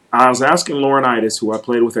 I was asking Laurinaitis, who I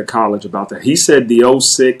played with at college, about that. He said the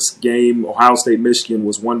 06 game, Ohio State-Michigan,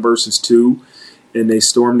 was 1 versus 2, and they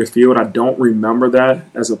stormed the field. I don't remember that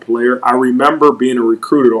as a player. I remember being a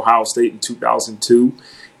recruit at Ohio State in 2002,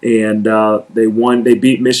 and they won. They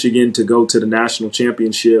beat Michigan to go to the national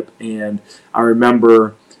championship, and I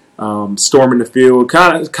remember storming the field,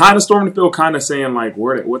 kind of storming the field, kind of saying like,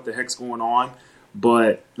 what the heck's going on?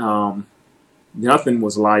 But nothing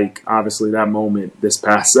was like, obviously, that moment this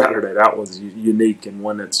past Saturday. That was unique and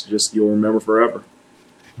one that's just you'll remember forever.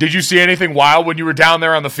 Did you see anything wild when you were down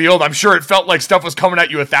there on the field? I'm sure it felt like stuff was coming at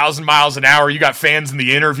you 1,000 miles an hour. You got fans in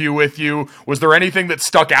the interview with you. Was there anything that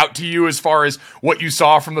stuck out to you as far as what you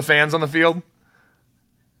saw from the fans on the field?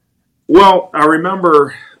 Well, I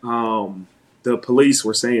remember the police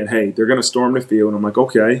were saying, hey, they're going to storm the field. And I'm like,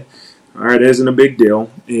 okay, all right, it isn't a big deal.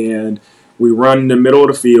 And we run in the middle of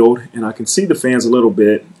the field, and I can see the fans a little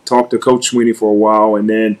bit, talk to Coach Sweeney for a while, and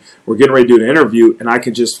then we're getting ready to do the interview, and I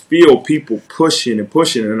can just feel people pushing. And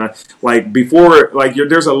I,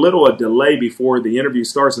 there's a little delay before the interview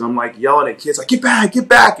starts, and I'm like yelling at kids, like, get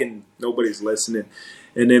back, and nobody's listening.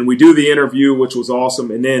 And then we do the interview, which was awesome.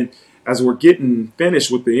 And then as we're getting finished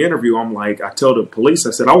with the interview, I'm like, I tell the police, I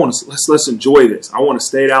said, let's enjoy this. I want to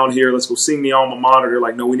stay down here. Let's go sing the alma mater. They're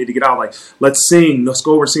like, no, we need to get out. Like, let's sing. Let's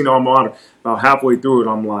go over and sing the alma mater. About halfway through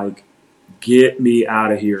it, I'm like, get me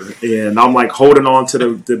out of here. And I'm like holding on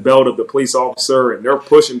to the belt of the police officer, and they're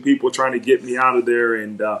pushing people trying to get me out of there.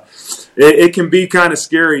 And it can be kind of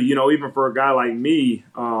scary, even for a guy like me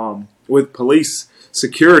with police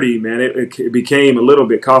security, man. It became a little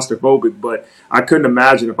bit claustrophobic, but I couldn't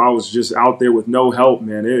imagine if I was just out there with no help,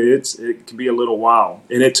 man. It can be a little wild.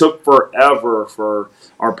 And it took forever for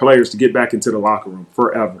our players to get back into the locker room,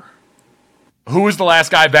 forever. Who was the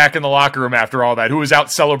last guy back in the locker room after all that? Who was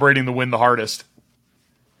out celebrating the win the hardest?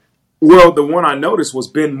 Well, the one I noticed was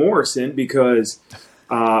Ben Morrison because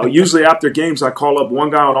usually after games I call up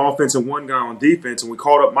one guy on offense and one guy on defense, and we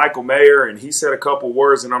called up Michael Mayer, and he said a couple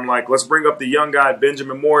words, and I'm like, let's bring up the young guy,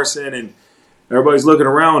 Benjamin Morrison, and Everybody's looking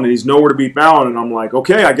around, and he's nowhere to be found. And I'm like,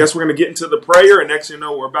 okay, I guess we're going to get into the prayer. And next thing you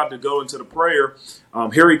know, we're about to go into the prayer.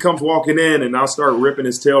 Here he comes walking in, and I'll start ripping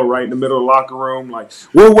his tail right in the middle of the locker room, like,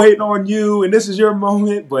 we're waiting on you, and this is your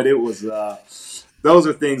moment. But it was those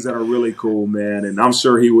are things that are really cool, man. And I'm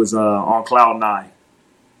sure he was on cloud nine.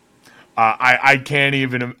 I can't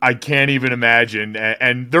even imagine.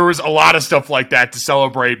 And there was a lot of stuff like that to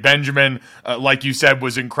celebrate. Benjamin, like you said,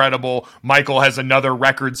 was incredible. Michael has another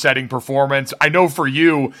record-setting performance. I know for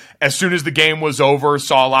you, as soon as the game was over,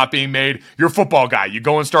 saw a lot being made. You're a football guy. You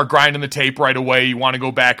go and start grinding the tape right away. You want to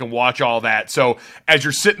go back and watch all that. So as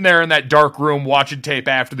you're sitting there in that dark room watching tape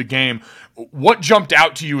after the game, what jumped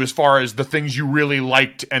out to you as far as the things you really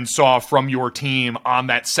liked and saw from your team on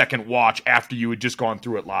that second watch after you had just gone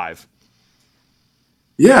through it live?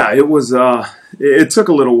 Yeah, it was. It took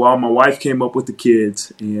a little while. My wife came up with the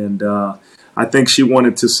kids, and I think she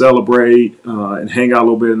wanted to celebrate and hang out a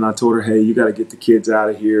little bit. And I told her, "Hey, you got to get the kids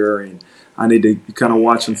out of here, and I need to kind of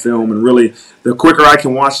watch some film. And really, the quicker I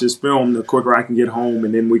can watch this film, the quicker I can get home,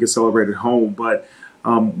 and then we can celebrate at home." But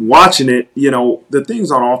watching it, the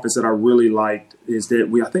things on offense that I really liked is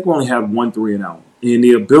that I think we only have 1 3-and-out. And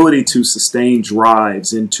the ability to sustain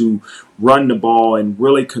drives and to run the ball and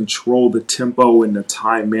really control the tempo and the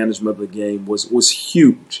time management of the game was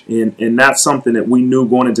huge. And that's something that we knew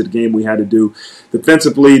going into the game we had to do.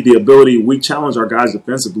 Defensively, the ability, we challenged our guys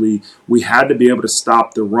defensively. We had to be able to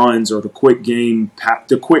stop the runs or the quick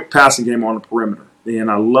passing game on the perimeter.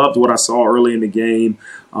 And I loved what I saw early in the game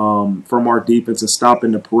from our defense and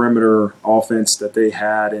stopping the perimeter offense that they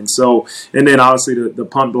had. And then obviously the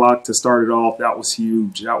punt block to start it off, that was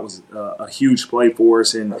huge. That was a huge play for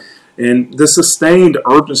us. And the sustained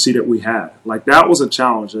urgency that we had, like that was a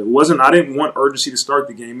challenge. I didn't want urgency to start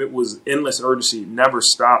the game. It was endless urgency. It never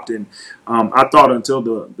stopped. And I thought until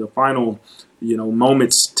the final,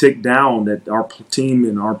 moments ticked down that our team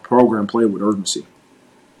and our program played with urgency.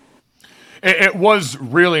 It was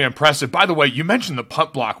really impressive. By the way, you mentioned the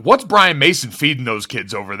punt block. What's Brian Mason feeding those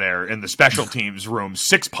kids over there in the special teams room?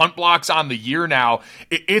 6 punt blocks on the year now.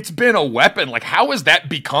 It's been a weapon. Like, how has that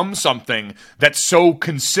become something that's so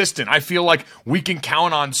consistent? I feel like we can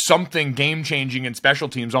count on something game-changing in special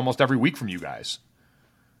teams almost every week from you guys.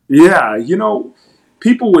 Yeah,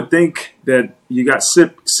 people would think that you got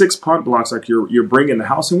 6 punt blocks like you're bringing the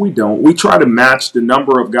house, and we don't. We try to match the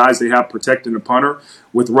number of guys they have protecting the punter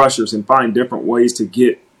with rushers and find different ways to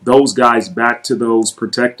get those guys back to those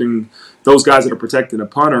guys that are protecting the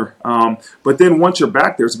punter. But then once you're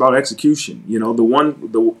back there, it's about execution.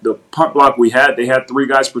 The punt block we had, they had 3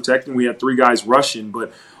 guys protecting, we had 3 guys rushing,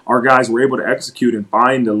 but our guys were able to execute and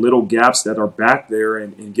find the little gaps that are back there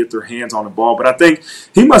and get their hands on the ball. But I think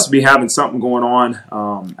he must be having something going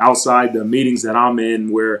on outside the meetings that I'm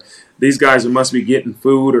in where these guys must be getting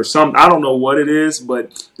food or something. I don't know what it is,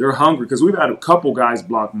 but they're hungry because we've had a couple guys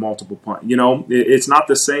block multiple punts. It's not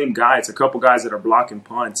the same guy. It's a couple guys that are blocking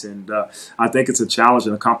punts, and I think it's a challenge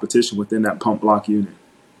and a competition within that punt block unit.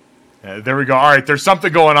 There we go. All right, there's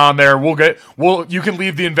something going on there. You can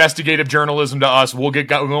leave the investigative journalism to us. We'll get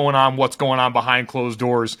going on what's going on behind closed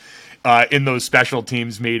doors in those special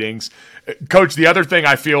teams meetings. Coach, the other thing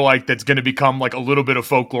I feel like that's going to become like a little bit of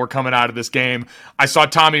folklore coming out of this game, I saw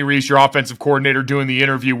Tommy Rees, your offensive coordinator, doing the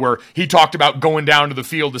interview where he talked about going down to the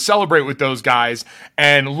field to celebrate with those guys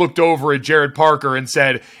and looked over at Jared Parker and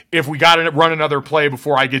said, if we got to run another play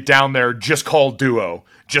before I get down there, just call duo.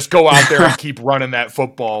 Just go out there and keep running that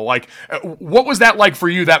football. Like, what was that like for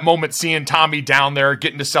you, that moment, seeing Tommy down there,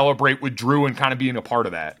 getting to celebrate with Drew and kind of being a part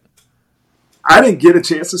of that? I didn't get a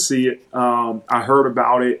chance to see it. I heard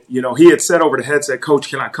about it. He had said over the headset, "Coach,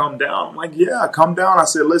 can I come down?" I'm like, "Yeah, come down." I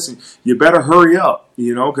said, "Listen, you better hurry up,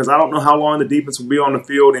 because I don't know how long the defense will be on the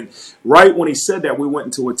field." And right when he said that, we went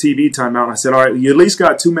into a TV timeout. I said, "All right, you at least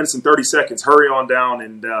got 2 minutes and 30 seconds. Hurry on down."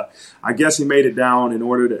 And I guess he made it down in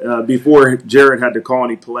order to before Jared had to call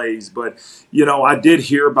any plays. But I did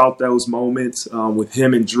hear about those moments with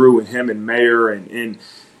him and Drew and him and Mayer and.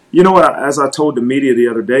 As I told the media the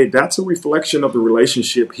other day, that's a reflection of the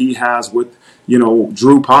relationship he has with,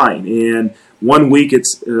 Drew Pine. And one week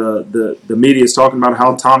it's the media is talking about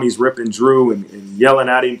how Tommy's ripping Drew and yelling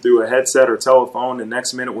at him through a headset or telephone. The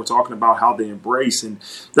next minute we're talking about how they embrace. And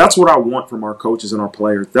that's what I want from our coaches and our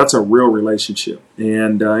players. That's a real relationship.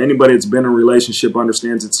 And anybody that's been in a relationship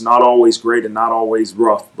understands it's not always great and not always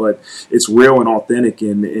rough, but it's real and authentic.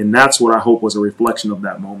 And that's what I hope was a reflection of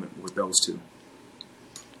that moment with those two.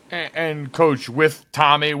 And Coach, with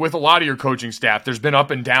Tommy, with a lot of your coaching staff, there's been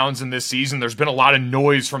up and downs in this season. There's been a lot of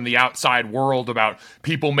noise from the outside world about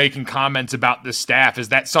people making comments about this staff. Is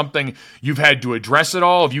that something you've had to address at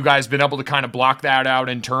all? Have you guys been able to kind of block that out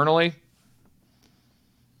internally?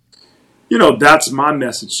 That's my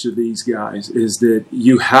message to these guys is that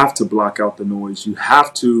you have to block out the noise. You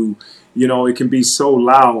have to, it can be so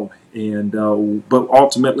loud, and but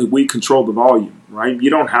ultimately we control the volume, right? You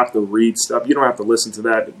don't have to read stuff. You don't have to listen to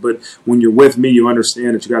that. But when you're with me, you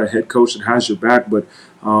understand that you got a head coach that has your back. But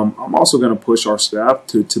I'm also going to push our staff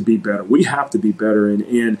to be better. We have to be better,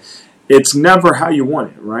 and it's never how you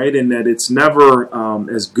want it, right? And that it's never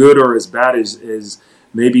as good or as bad as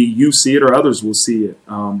maybe you see it or others will see it.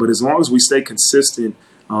 But as long as we stay consistent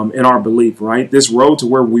in our belief, right? This road to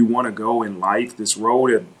where we want to go in life, this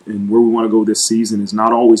road and where we want to go this season is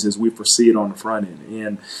not always as we foresee it on the front end.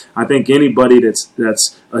 And I think anybody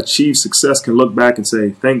that's achieved success can look back and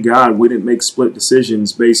say, thank God we didn't make split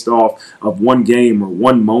decisions based off of one game or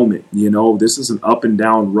one moment. This is an up and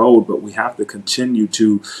down road, but we have to continue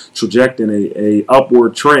to traject in a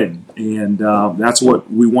upward trend. And that's what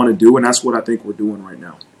we want to do, and that's what I think we're doing right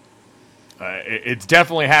now. It's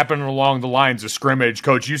definitely happening along the lines of scrimmage.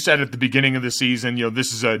 Coach, you said at the beginning of the season,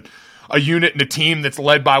 this is a unit and a team that's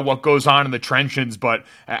led by what goes on in the trenches, but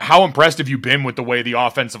how impressed have you been with the way the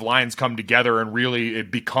offensive lines come together and really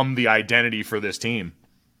become the identity for this team?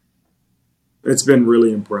 It's been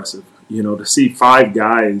really impressive, to see 5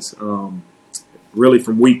 guys really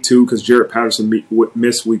from week 2, because Jarrett Patterson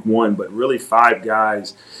missed week 1, but really 5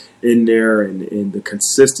 guys in there, and the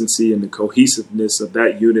consistency and the cohesiveness of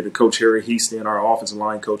that unit. And Coach Harry Heaston, our offensive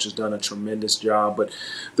line coach, has done a tremendous job, but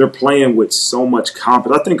they're playing with so much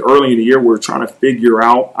confidence. I think early in the year we were trying to figure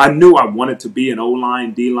out, I knew I wanted to be an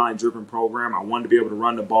O-line, D-line driven program. I wanted to be able to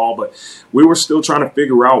run the ball, but we were still trying to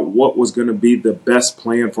figure out what was going to be the best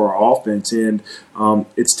plan for our offense. And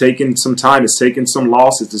it's taken some time. It's taken some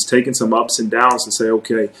losses. It's taken some ups and downs to say,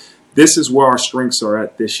 okay, this is where our strengths are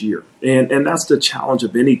at this year. And that's the challenge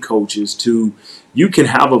of any coach is you can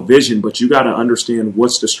have a vision, but you got to understand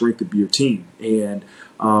what's the strength of your team. And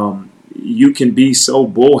you can be so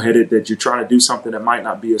bullheaded that you're trying to do something that might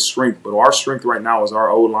not be a strength. But our strength right now is our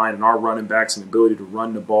O-line and our running backs and ability to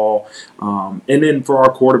run the ball. And then for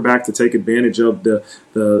our quarterback to take advantage of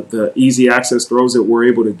the easy access throws that we're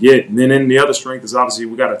able to get. And then the other strength is obviously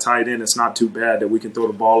we got a tight end. It's not too bad that we can throw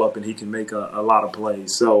the ball up and he can make a lot of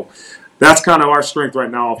plays. So that's kind of our strength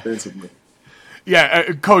right now offensively.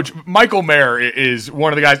 Yeah, Coach, Michael Mayer is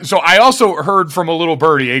one of the guys. So I also heard from a little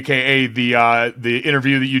birdie, a.k.a. the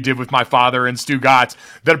interview that you did with my father and Stu Gotts,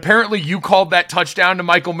 that apparently you called that touchdown to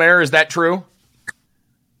Michael Mayer. Is that true?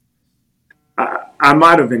 I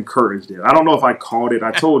might have encouraged it. I don't know if I called it. I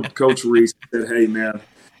told Coach Reese, I said, hey, man,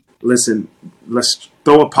 listen, let's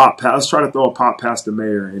throw a pop pass. Let's try to throw a pop pass to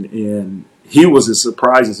Mayer. And he was as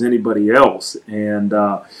surprised as anybody else. And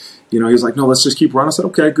he was like, no, let's just keep running. I said,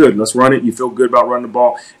 okay, good. Let's run it. You feel good about running the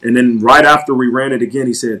ball. And then right after we ran it again,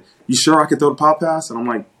 he said, you sure I could throw the pop pass? And I'm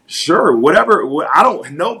like, sure, whatever. I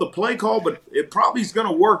don't know the play call, but it probably is going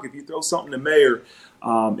to work if you throw something to Mayer.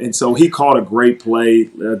 And so he called a great play,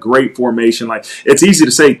 a great formation. Like, it's easy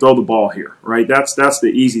to say, throw the ball here, right? That's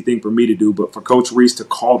the easy thing for me to do. But for Coach Reese to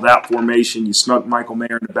call that formation, you snuck Michael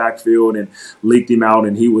Mayer in the backfield and leaked him out,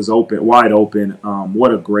 and he was open, wide open.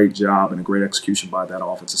 What a great job and a great execution by that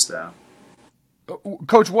offensive staff.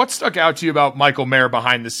 Coach, what stuck out to you about Michael Mayer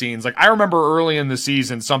behind the scenes? Like, I remember early in the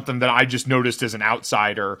season, something that I just noticed as an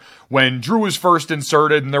outsider when Drew was first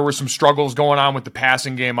inserted and there were some struggles going on with the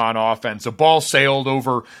passing game on offense. A ball sailed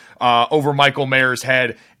over Michael Mayer's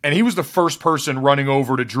head, and he was the first person running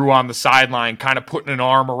over to Drew on the sideline, kind of putting an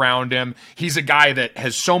arm around him. He's a guy that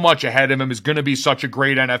has so much ahead of him, is going to be such a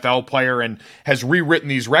great NFL player, and has rewritten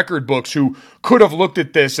these record books, who could have looked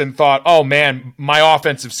at this and thought, oh man, my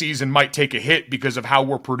offensive season might take a hit because of how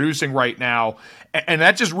we're producing right now. And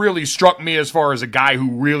that just really struck me as far as a guy who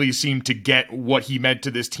really seemed to get what he meant to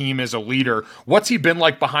this team as a leader. What's he been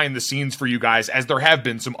like behind the scenes for you guys, as there have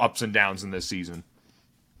been some ups and downs in this season?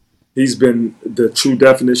 He's been the true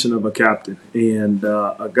definition of a captain, and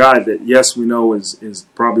a guy that, yes, we know is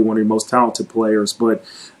probably one of the most talented players, but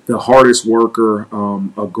the hardest worker,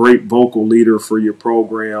 a great vocal leader for your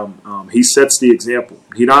program. He sets the example.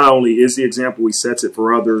 He not only is the example, he sets it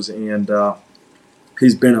for others, and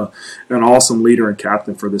he's been an awesome leader and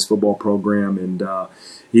captain for this football program, and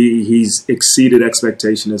he's exceeded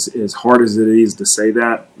expectation. As hard as it is to say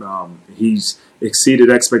that, he's exceeded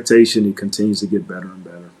expectation. He continues to get better and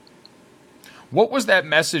better. What was that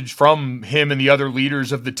message from him and the other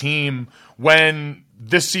leaders of the team when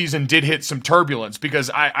this season did hit some turbulence? Because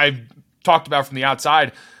I've talked about from the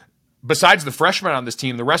outside, besides the freshmen on this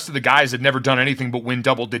team, the rest of the guys had never done anything but win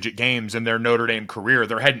double-digit games in their Notre Dame career.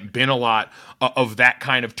 There hadn't been a lot of that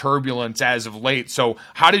kind of turbulence as of late. So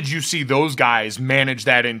how did you see those guys manage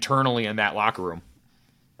that internally in that locker room?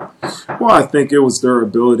 Well, I think it was their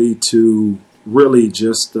ability to really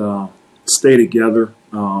just stay together,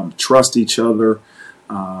 trust each other,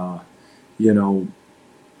 uh, you know,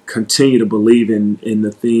 continue to believe in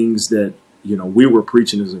the things that, we were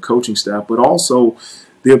preaching as a coaching staff, but also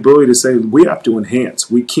the ability to say we have to enhance.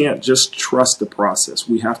 We can't just trust the process.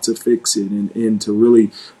 We have to fix it and to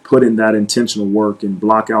really put in that intentional work and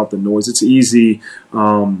block out the noise. It's easy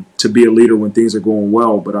to be a leader when things are going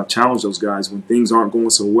well, but I challenge those guys when things aren't going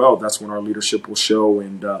so well. That's when our leadership will show,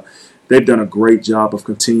 and they've done a great job of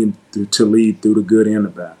continuing to lead through the good and the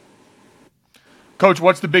bad. Coach,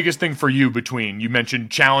 what's the biggest thing for you between, you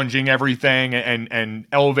mentioned challenging everything and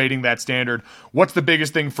elevating that standard. What's the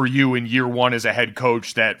biggest thing for you in year one as a head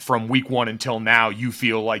coach that from week one until now you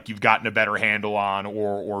feel like you've gotten a better handle on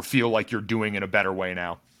or feel like you're doing in a better way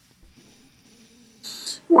now?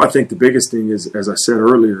 Well, I think the biggest thing is, as I said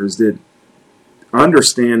earlier, is that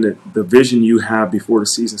understand that the vision you have before the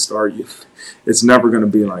season starts, it's never going to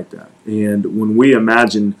be like that. And when we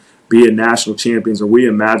imagine being national champions or we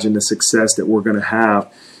imagine the success that we're going to have,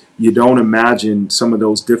 you don't imagine some of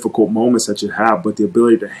those difficult moments that you have, but the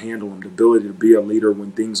ability to handle them, the ability to be a leader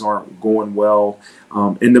when things aren't going well,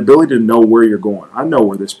 and the ability to know where you're going. I know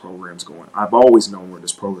where this program's going. I've always known where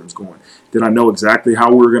this program's going. Did I know exactly how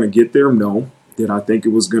we were going to get there? No. Did I think it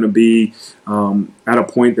was going to be at a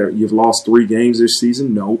point that you've lost 3 games this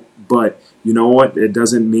season? No. But you know what? It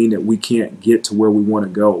doesn't mean that we can't get to where we want to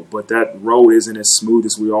go. But that road isn't as smooth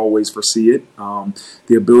as we always foresee it.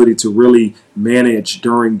 The ability to really manage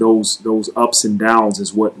during those ups and downs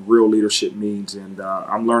is what real leadership means. And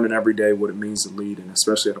I'm learning every day what it means to lead, and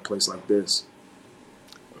especially at a place like this.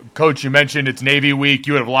 Coach, you mentioned it's Navy week.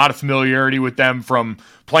 You have a lot of familiarity with them from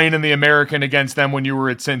playing in the American against them when you were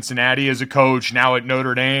at Cincinnati as a coach, now at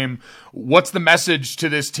Notre Dame. What's the message to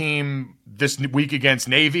this team this week against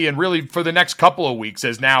Navy and really for the next couple of weeks,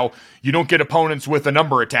 as now you don't get opponents with a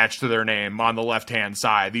number attached to their name on the left-hand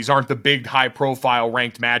side? These aren't the big, high-profile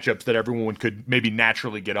ranked matchups that everyone could maybe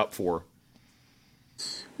naturally get up for.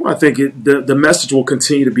 Well, I think the message will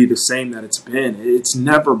continue to be the same that it's been. It's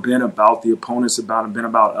never been about the opponents, been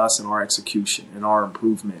about us and our execution and our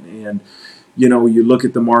improvement. And, you look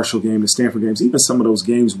at the Marshall game, the Stanford games, even some of those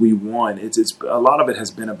games we won, it's a lot of it has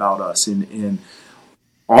been about us and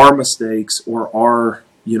our mistakes or our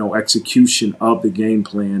execution of the game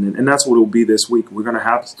plan. And that's what it will be this week. We're going to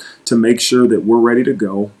have to make sure that we're ready to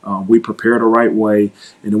go. We prepare the right way,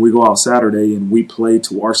 and then we go out Saturday and we play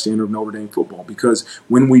to our standard of Notre Dame football. Because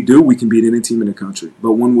when we do, we can beat any team in the country.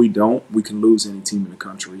 But when we don't, we can lose any team in the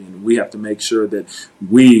country. And we have to make sure that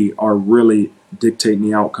we are really dictating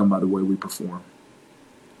the outcome by the way we perform.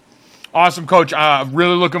 Awesome, Coach.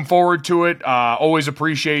 Really looking forward to it. Always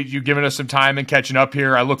appreciate you giving us some time and catching up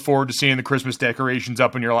here. I look forward to seeing the Christmas decorations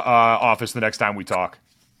up in your office the next time we talk.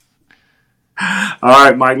 All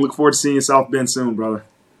right, Mike. Look forward to seeing you in South Bend soon, brother.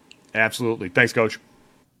 Absolutely. Thanks, Coach.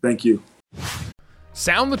 Thank you.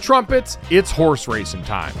 Sound the trumpets, it's horse racing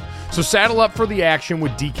time. So saddle up for the action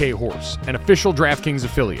with DK Horse, an official DraftKings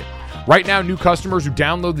affiliate. Right now, new customers who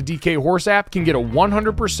download the DK Horse app can get a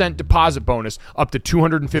 100% deposit bonus up to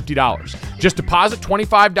 $250. Just deposit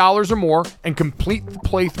 $25 or more and complete the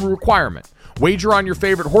playthrough requirement. Wager on your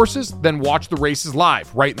favorite horses, then watch the races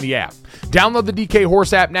live right in the app. Download the DK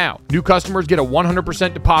Horse app now. New customers get a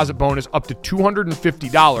 100% deposit bonus up to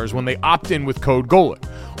 $250 when they opt in with code GOLIT.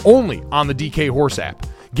 Only on the DK Horse app.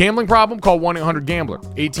 Gambling problem? Call 1-800-GAMBLER.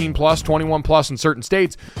 18 plus, 21 plus in certain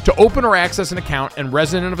states to open or access an account and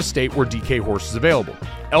resident of a state where DK Horse is available.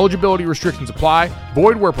 Eligibility restrictions apply.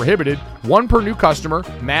 Void where prohibited. 1 per new customer.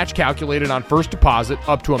 Match calculated on first deposit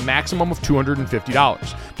up to a maximum of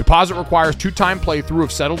 $250. Deposit requires 2-time playthrough of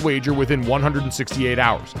settled wager within 168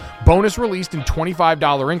 hours. Bonus released in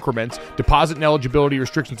 $25 increments. Deposit and eligibility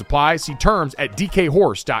restrictions apply. See terms at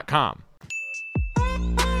dkhorse.com.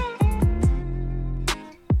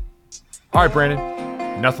 All right,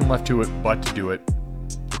 Brandon, nothing left to it but to do it.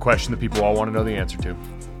 The question that people all want to know the answer to.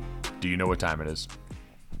 Do you know what time it is?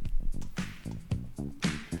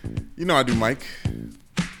 You know I do, Mike.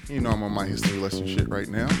 You know I'm on my history lesson shit right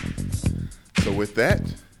now. So with that,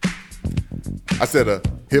 I said a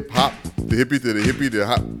hip-hop, the hippie to the hippie, the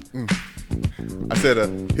hop. I said a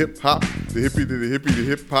hip-hop, the hippie to the hippie, the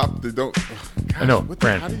hip-hop, the don't. I know,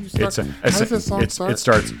 Brandon. How do you start? How does that song start? It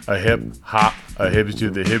starts a hip-hop, a hip to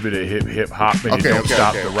the hippie to hip-hop, and you don't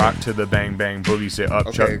stop the rock to the bang-bang boogie, say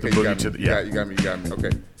up, chuck the boogie to the, yeah. You got me,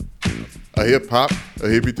 okay. A hip-hop, a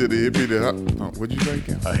hippie to the hippie, the hop. Oh, what'd you say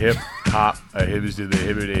again? A hip-hop, a hippie to the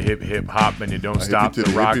hippie to hip-hop, and you don't stop the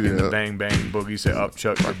rock and the bang-bang boogie, say up,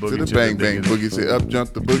 chuck the boogie to the bang-bang boogie, say up,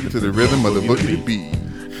 jump the boogie to the rhythm of the boogie beat.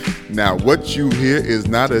 Now what you hear is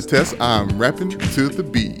not a test. I'm rapping to the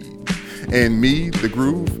beat. And me, the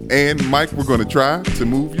groove, and Mike, we're gonna try to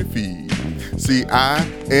move your feet. See, I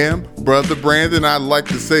am Brother Brandon. I'd like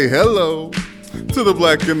to say hello to the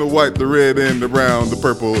black and the white, the red and the brown, the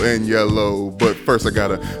purple and yellow. But first I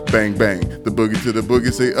gotta bang bang the boogie to the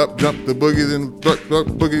boogie. Say up jump the boogie, then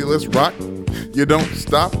boogie, let's rock. You don't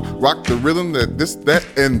stop, rock the rhythm, that this, that,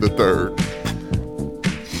 and the third.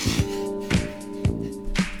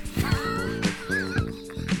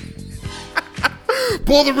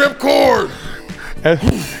 Pull the ripcord.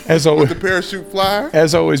 As always, With the parachute flyer.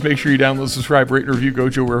 as always, make sure you download, subscribe, rate, and review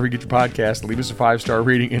Gojo wherever you get your podcast. Leave us a 5-star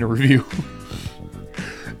rating and a review.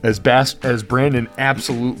 As Brandon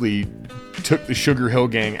absolutely took the Sugar Hill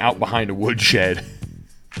Gang out behind a woodshed.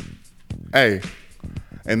 Hey,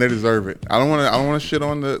 and they deserve it. I don't want to shit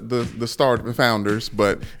on the founders,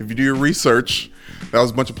 but if you do your research, that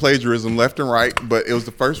was a bunch of plagiarism left and right. But it was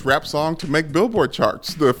the first rap song to make Billboard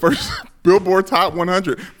charts. The first Billboard Top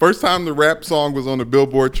 100. First time the rap song was on the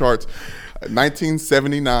Billboard charts.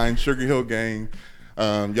 1979, Sugar Hill Gang.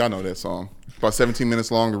 Y'all know that song. About 17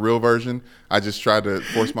 minutes long, the real version. I just tried to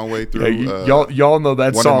force my way through. Y'all know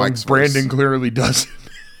that one of song. Mike's Brandon verse. clearly doesn't.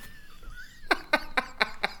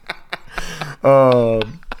 I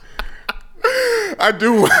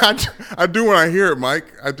do when I hear it, Mike.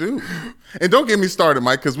 I do. And don't get me started,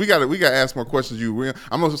 Mike, because we got to ask more questions.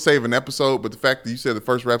 I'm gonna save an episode, but the fact that you said the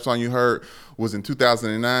first rap song you heard was in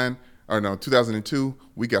 2009 or no 2002,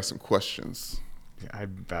 we got some questions. I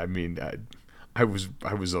mean, I was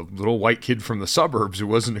a little white kid from the suburbs who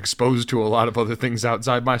wasn't exposed to a lot of other things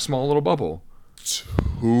outside my small little bubble.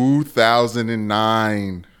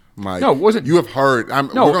 2009, Mike. No, it wasn't. You have heard. We're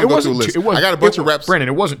gonna go through a list. I got a bunch of raps. Brandon,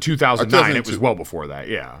 it wasn't 2009. It was 2002. well before that.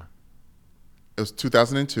 Yeah. It was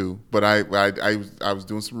 2002, but I was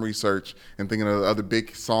doing some research and thinking of the other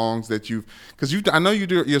big songs that I know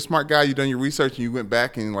you're a smart guy. You've done your research and you went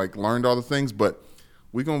back and like learned all the things, but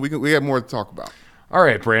we have more to talk about. All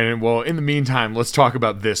right, Brandon. Well, in the meantime, let's talk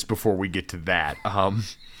about this before we get to that.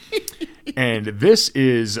 And this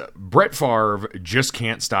is Brett Favre just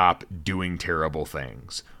can't stop doing terrible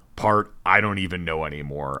things. Part I don't even know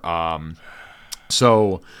anymore.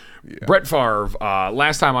 Brett Favre,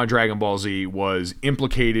 last time on Dragon Ball Z, was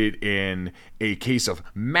implicated in a case of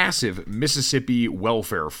massive Mississippi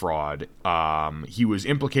welfare fraud. He was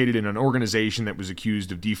implicated in an organization that was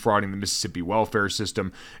accused of defrauding the Mississippi welfare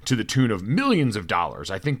system to the tune of millions of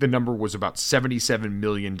dollars. I think the number was about $77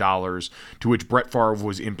 million, to which Brett Favre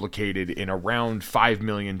was implicated in around $5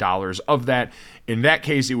 million of that. In that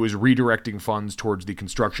case, it was redirecting funds towards the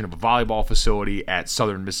construction of a volleyball facility at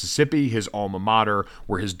Southern Mississippi, his alma mater,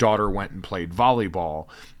 where his daughter went and played volleyball.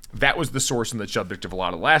 That was the source and the subject of a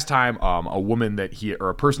lot of last time.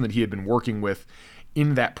 A person that he had been working with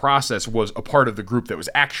in that process was a part of the group that was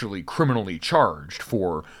actually criminally charged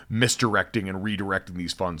for misdirecting and redirecting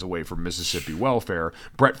these funds away from Mississippi welfare.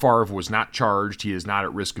 Brett Favre was not charged. He is not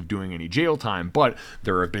at risk of doing any jail time, but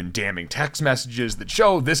there have been damning text messages that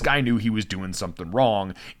show this guy knew he was doing something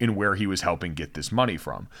wrong in where he was helping get this money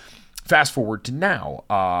from. Fast forward to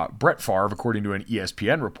now, Brett Favre, according to an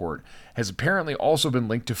ESPN report, has apparently also been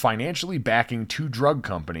linked to financially backing two drug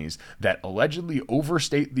companies that allegedly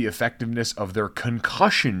overstate the effectiveness of their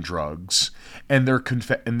concussion drugs and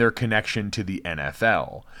their connection to the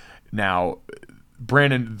NFL. Now,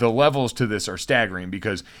 Brandon, the levels to this are staggering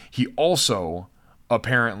because he also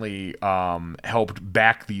apparently helped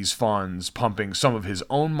back these funds, pumping some of his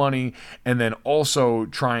own money and then also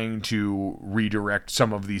trying to redirect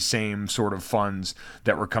some of these same sort of funds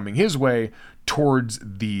that were coming his way towards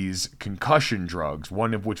these concussion drugs,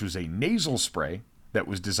 one of which was a nasal spray that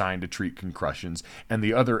was designed to treat concussions, and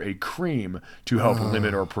the other a cream to help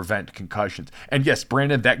limit or prevent concussions. And yes,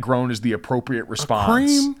 Brandon, that groan is the appropriate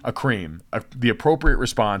response. A cream? The appropriate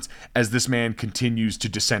response as this man continues to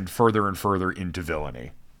descend further and further into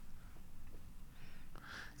villainy.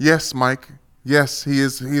 Yes, Mike. Yes, he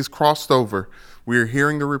is crossed over. We are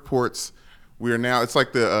hearing the reports. We are now. It's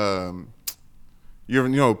like the you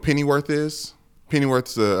know what Pennyworth is?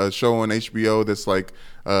 Pennyworth's a show on HBO that's like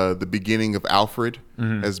the beginning of Alfred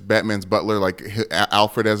as Batman's butler, like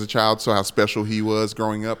Alfred as a child, so how special he was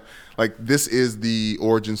growing up. Like, this is the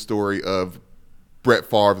origin story of Brett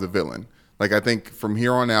Favre, the villain. Like, I think from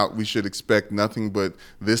here on out, we should expect nothing but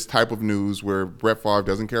this type of news where Brett Favre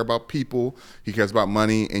doesn't care about people. He cares about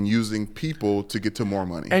money and using people to get to more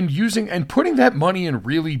money. And putting that money in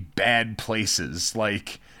really bad places.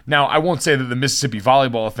 Like, Now, I won't say that the Mississippi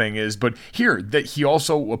volleyball thing is, but here, that he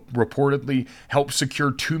also reportedly helped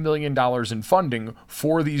secure $2 million in funding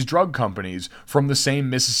for these drug companies from the same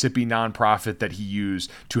Mississippi nonprofit that he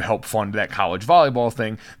used to help fund that college volleyball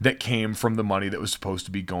thing that came from the money that was supposed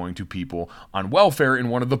to be going to people on welfare in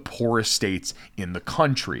one of the poorest states in the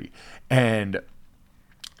country. And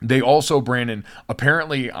they also, Brandon,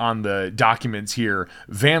 apparently on the documents here,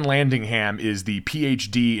 Van Landingham is the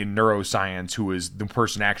PhD in neuroscience who is the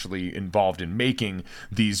person actually involved in making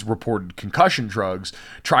these reported concussion drugs,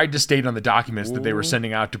 tried to state on the documents that they were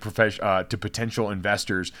sending out to potential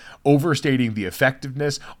investors, overstating the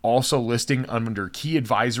effectiveness, also listing under key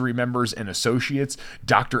advisory members and associates,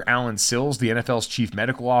 Dr. Alan Sills, the NFL's chief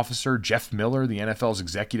medical officer, Jeff Miller, the NFL's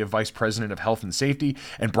executive vice president of health and safety,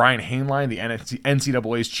 and Brian Hainline, the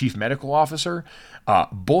NCAA's chief medical officer.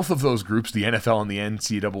 Both of those groups, the NFL and the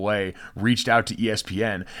NCAA, reached out to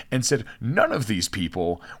ESPN and said none of these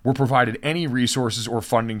people were provided any resources or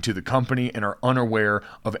funding to the company and are unaware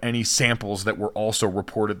of any samples that were also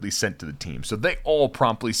reportedly sent to the team. So they all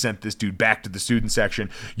promptly sent this dude back to the student section.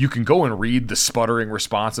 You can go and read the sputtering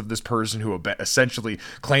response of this person who essentially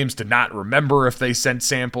claims to not remember if they sent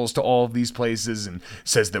samples to all of these places and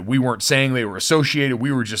says that we weren't saying they were associated.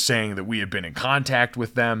 We were just saying that we had been in contact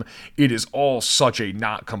with them. It is all such a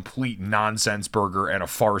not complete nonsense burger and a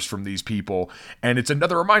farce from these people. And it's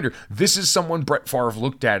another reminder, this is someone Brett Favre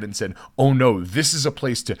looked at and said, oh no, this is a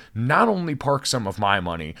place to not only park some of my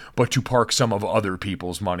money, but to park some of other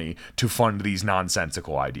people's money to fund these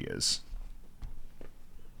nonsensical ideas.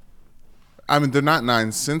 I mean, they're not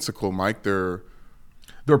nonsensical, Mike. They're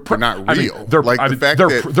not real. I mean, they're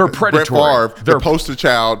predatory. Brett Favre, they're the poster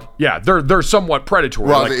child. Yeah, they're somewhat predatory,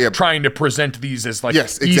 Well, trying to present these as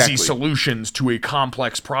easy solutions to a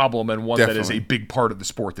complex problem and one that is a big part of the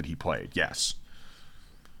sport that he played. Yes,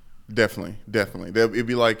 definitely. It'd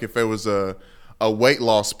be like if it was a weight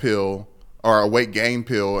loss pill or a weight gain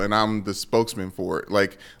pill, and I'm the spokesman for it.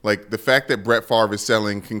 Like the fact that Brett Favre is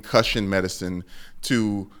selling concussion medicine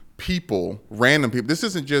to people, random people. This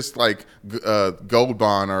isn't just like Gold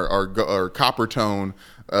Bond or Copper Tone,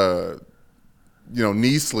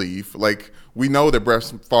 knee sleeve. Like, we know that Brett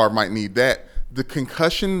Favre might need that. The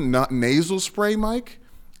concussion nasal spray, Mike,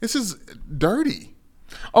 this is dirty.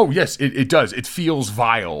 Oh, yes, it does. It feels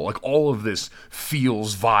vile. Like, all of this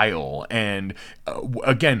feels vile. And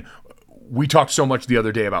again, we talked so much the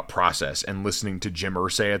other day about process and listening to Jim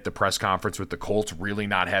Irsay at the press conference with the Colts really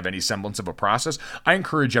not have any semblance of a process. I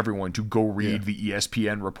encourage everyone to go read the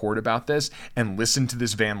ESPN report about this and listen to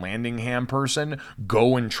this Van Landingham person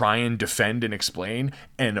go and try and defend and explain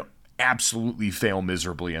and absolutely fail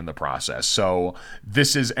miserably in the process. So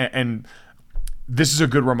this is a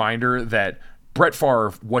good reminder that Brett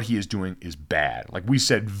Favre, what he is doing is bad. Like we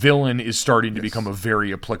said, villain is starting to become a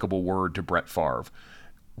very applicable word to Brett Favre.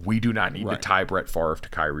 We do not need to tie Brett Favre to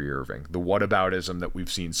Kyrie Irving. The whataboutism that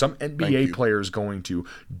we've seen some NBA players going to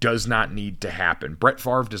does not need to happen. Brett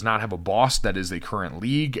Favre does not have a boss that is a current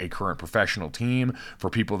league, a current professional team. For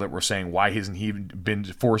people that were saying, why hasn't he been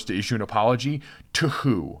forced to issue an apology? To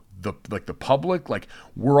who? The public? Like,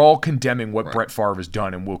 we're all condemning what Brett Favre has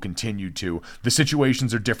done and will continue to. The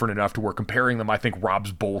situations are different enough to where comparing them, I think,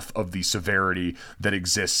 robs both of the severity that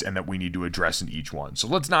exists and that we need to address in each one. So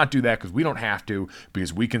let's not do that because we don't have to,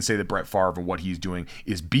 because we can say that Brett Favre and what he's doing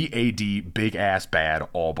is BAD, big ass bad,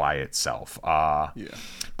 all by itself.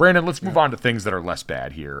 Brandon, let's move on to things that are less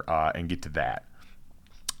bad here and get to that.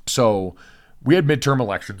 So we had midterm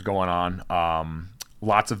elections going on,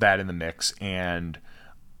 lots of that in the mix, and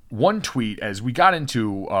one tweet, as we got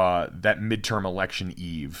into that midterm election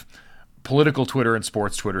eve, political Twitter and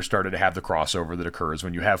sports Twitter started to have the crossover that occurs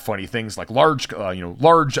when you have funny things like large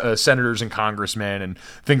senators and congressmen and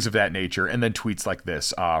things of that nature, and then tweets like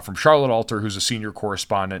this from Charlotte Alter, who's a senior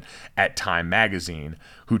correspondent at Time Magazine,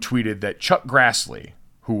 who tweeted that Chuck Grassley,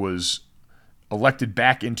 who was elected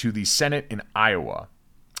back into the Senate in Iowa,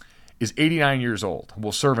 is 89 years old,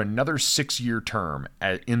 will serve another 6-year term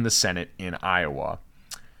in the Senate in Iowa.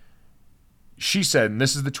 She said, and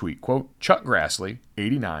this is the tweet, quote, Chuck Grassley,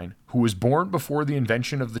 89, who was born before the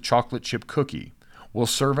invention of the chocolate chip cookie, will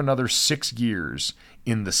serve another 6 years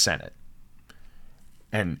in the Senate.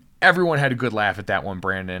 And everyone had a good laugh at that one,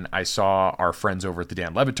 Brandon. I saw our friends over at the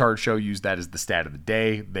Dan Le Batard Show use that as the stat of the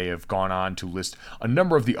day. They have gone on to list a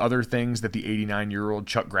number of the other things that the 89-year-old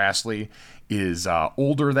Chuck Grassley is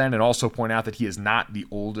older than, and also point out that he is not the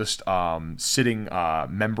oldest sitting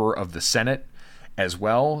member of the Senate as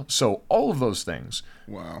well. So all of those things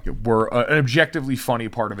were an objectively funny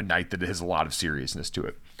part of a night that has a lot of seriousness to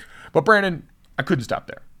it. But Brandon, I couldn't stop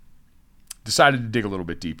there. decided to dig a little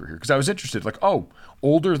bit deeper here because I was interested. Like, oh,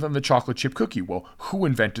 older than the chocolate chip cookie. Well, who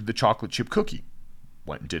invented the chocolate chip cookie?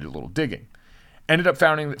 Went and did a little digging. Ended up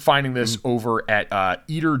finding this over at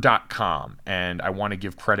eater.com, and I want to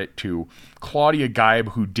give credit to Claudia Geib,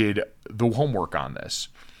 who did the homework on this.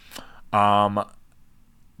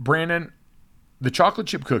 Brandon, the chocolate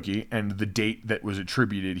chip cookie and the date that was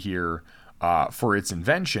attributed here for its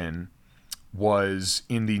invention was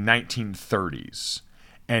in the 1930s.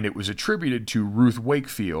 And it was attributed to Ruth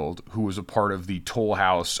Wakefield, who was a part of the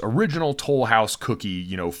original Toll House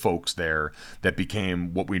cookie, folks there that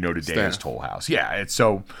became what we know today as Toll House. Yeah,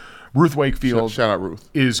 so Ruth Wakefield shout out Ruth.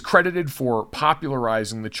 is credited for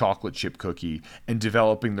popularizing the chocolate chip cookie and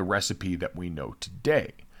developing the recipe that we know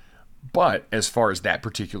today. But as far as that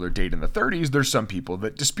particular date in the 30s, there's some people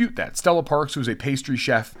that dispute that. Stella Parks, who's a pastry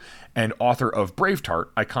chef and author of Brave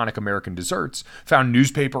Tart, Iconic American Desserts, found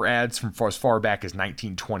newspaper ads from as far back as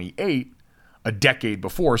 1928, a decade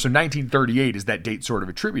before. So 1938 is that date sort of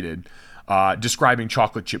attributed, describing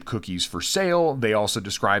chocolate chip cookies for sale. They also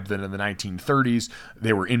described that in the 1930s,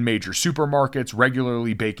 they were in major supermarkets,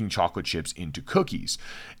 regularly baking chocolate chips into cookies.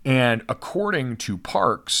 And according to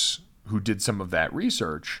Parks, who did some of that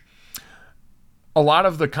research, a lot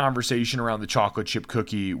of the conversation around the chocolate chip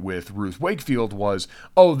cookie with Ruth Wakefield was,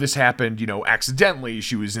 oh, this happened, accidentally.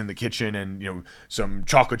 She was in the kitchen and, some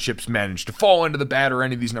chocolate chips managed to fall into the batter or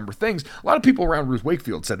any of these number of things. A lot of people around Ruth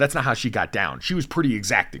Wakefield said that's not how she got down. She was pretty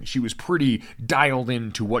exacting. She was pretty dialed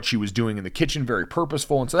into what she was doing in the kitchen, very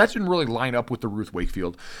purposeful. And so that didn't really line up with the Ruth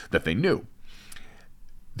Wakefield that they knew.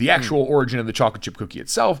 The actual origin of the chocolate chip cookie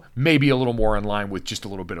itself may be a little more in line with just a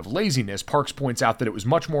little bit of laziness. Parks points out that it was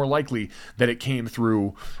much more likely that it came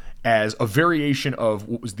through as a variation of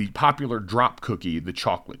what was the popular drop cookie, the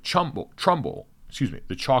chocolate jumble.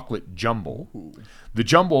 Ooh. The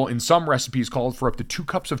jumble in some recipes called for up to 2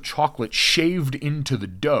 cups of chocolate shaved into the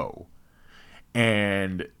dough.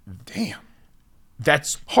 And damn.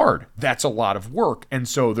 That's hard. That's a lot of work. And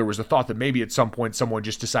so there was a thought that maybe at some point someone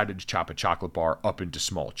just decided to chop a chocolate bar up into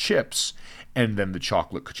small chips, and then the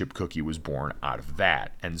chocolate chip cookie was born out of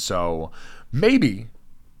that. And so maybe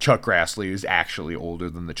Chuck Grassley is actually older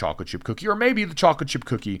than the chocolate chip cookie, or maybe the chocolate chip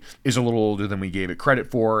cookie is a little older than we gave it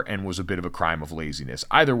credit for and was a bit of a crime of laziness.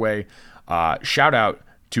 Either way, shout out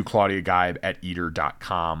to Claudia Geib at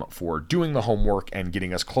eater.com for doing the homework and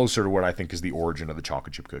getting us closer to what I think is the origin of the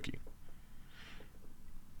chocolate chip cookie.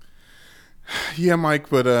 Yeah, Mike,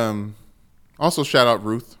 but also shout out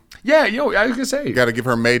Ruth. Yeah, I was going to say. Got to give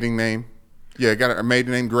her maiden name. Yeah, got her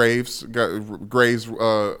maiden name Graves. Graves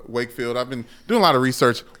Wakefield. I've been doing a lot of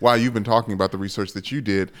research while you've been talking about the research that you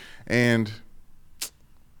did. And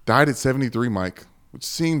died at 73, Mike, which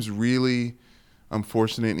seems really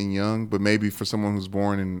unfortunate and young, but maybe for someone who's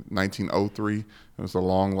born in 1903, it was a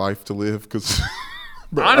long life to live because...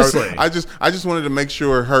 But honestly, I just wanted to make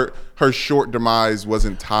sure her short demise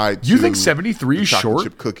wasn't tied to. You think 73 is short?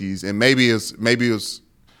 Chip cookies, and maybe it was,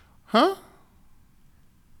 huh?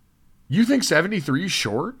 You think 73 is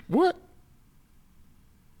short? What?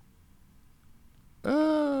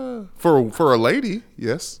 For a lady,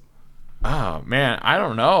 yes. Oh man, I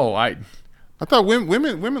don't know. I thought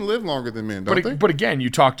women live longer than men, don't they? But again, you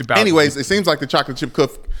talked about. Anyways, it seems like the chocolate chip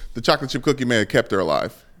cookie may have kept her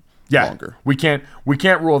alive. Yeah, longer. We can't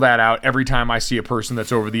rule that out. Every time I see a person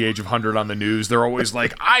that's over the age of 100 on the news, they're always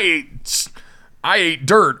like, I ate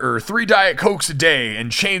dirt or 3 Diet Cokes a day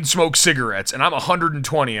and chain smoked cigarettes, and I'm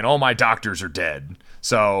 120 and all my doctors are dead.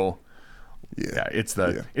 So yeah, it's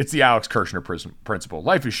the Alex Kirshner principle.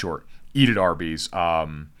 Life is short. Eat at Arby's.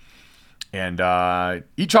 And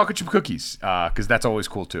eat chocolate chip cookies because that's always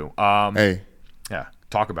cool too. Hey, yeah,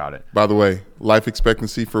 talk about it. By the way, life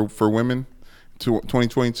expectancy for women.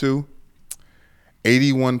 2022,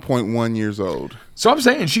 81.1 years old. So I'm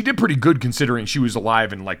saying she did pretty good considering she was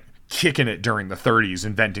alive and like kicking it during the 30s,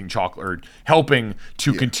 inventing chocolate or helping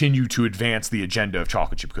to continue to advance the agenda of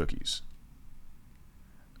chocolate chip cookies.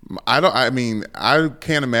 I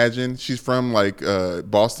can't imagine. She's from like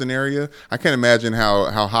Boston area. I can't imagine how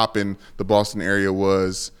hopping the Boston area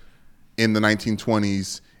was in the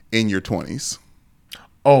 1920s in your 20s.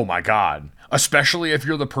 Oh my God. Especially if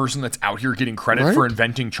you're the person that's out here getting credit for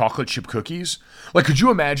inventing chocolate chip cookies. Like, could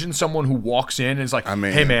you imagine someone who walks in and is like,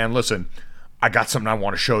 hey man, listen, I got something I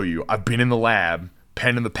want to show you. I've been in the lab,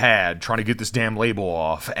 pen in the pad, trying to get this damn label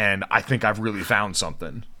off, and I think I've really found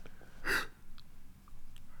something.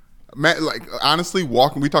 Matt, like, honestly,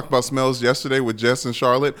 we talked about smells yesterday with Jess and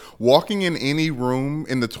Charlotte. Walking in any room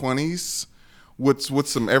in the 20s with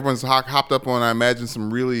some, everyone's hopped up on, I imagine,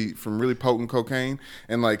 some really potent cocaine,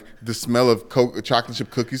 and like the smell of chocolate chip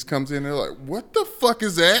cookies comes in. They're like, what the fuck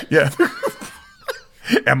is that? Yeah.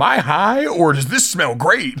 Am I high or does this smell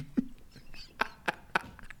great?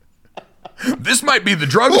 This might be the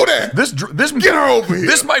drugs. Who that? This Get her over here.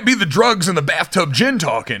 This might be the drugs in the bathtub gin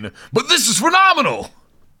talking, but this is phenomenal.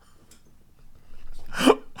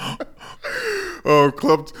 Oh,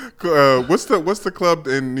 club. What's the club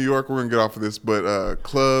in New York? We're gonna get off of this, but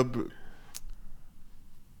club.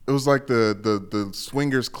 It was like the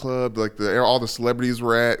swingers club, like all the celebrities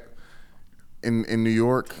were at in New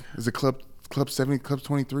York. Is it Club 70, Club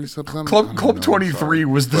 23, something? Club 23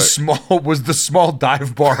 was the small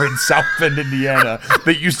dive bar in South Bend, Indiana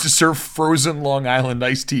that used to serve frozen Long Island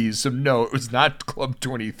iced teas. So no, it was not Club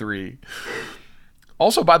 23.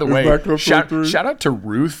 Also, by the way, shout out to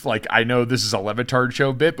Ruth. Like, I know this is a Levitard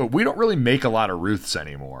show bit, but we don't really make a lot of Ruths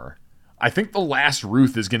anymore. I think the last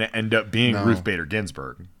Ruth is going to end up being Ruth Bader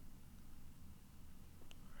Ginsburg.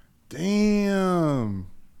 Damn.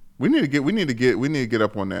 We need to get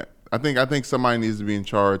up on that. I think somebody needs to be in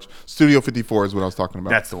charge. Studio 54 is what I was talking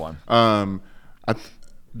about. That's the one.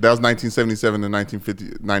 That was 1977 to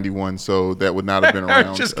 91, so that would not have been around. I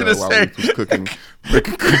was just gonna while say. Ruth was cooking.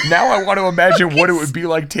 Now I want to imagine what it would be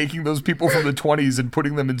like taking those people from the 20s and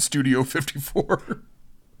putting them in Studio 54.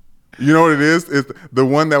 You know what it is? It's the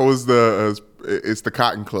one that was it's the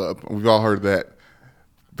Cotton Club. We've all heard of that.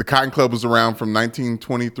 The Cotton Club was around from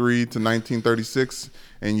 1923 to 1936,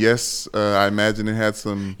 and yes, I imagine it had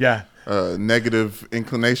some negative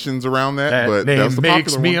inclinations around that. But name that was the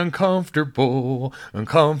makes popular me one. uncomfortable.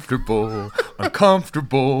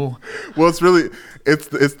 Well, it's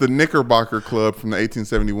the Knickerbocker Club from the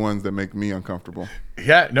 1871s that make me uncomfortable.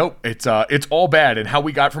 Yeah, nope. It's all bad. And how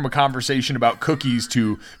we got from a conversation about cookies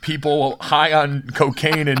to people high on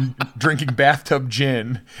cocaine and drinking bathtub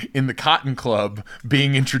gin in the Cotton Club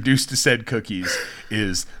being introduced to said cookies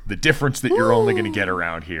is the difference that you're only going to get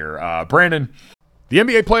around here. Brandon, the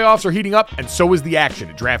NBA playoffs are heating up, and so is the action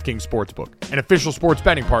at DraftKings Sportsbook, an official sports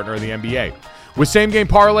betting partner of the NBA. With same-game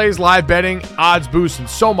parlays, live betting, odds boosts, and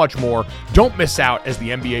so much more, don't miss out as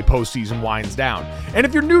the NBA postseason winds down. And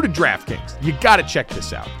if you're new to DraftKings, you gotta check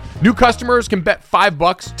this out. New customers can bet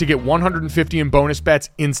 $5 to get $150 in bonus bets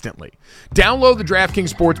instantly. Download the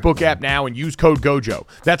DraftKings Sportsbook app now and use code GOJO.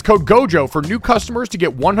 That's code GOJO for new customers to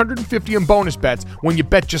get $150 in bonus bets when you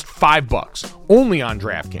bet just $5. Only on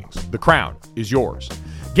DraftKings. The crown is yours.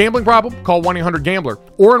 Gambling problem? Call 1-800-GAMBLER.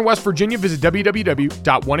 Or in West Virginia, visit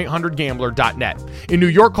www.1800gambler.net. In New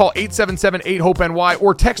York, call 877-8-HOPE-NY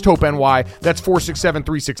or text HOPE-NY. That's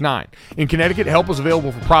 467-369. In Connecticut, help is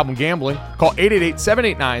available for problem gambling. Call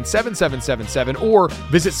 888-789-7777 or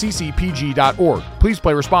visit ccpg.org. Please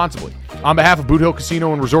play responsibly. On behalf of Boot Hill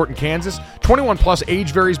Casino and Resort in Kansas, 21 plus,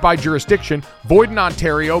 age varies by jurisdiction, void in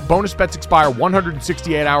Ontario, bonus bets expire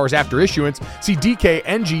 168 hours after issuance. See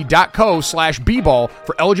dkng.co/bball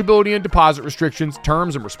for eligibility and deposit restrictions,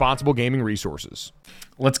 terms, and responsible gaming resources.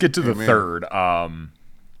 Let's get to the third.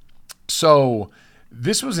 So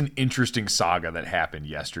this was an interesting saga that happened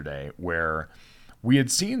yesterday where we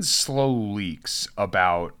had seen slow leaks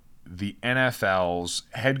about the NFL's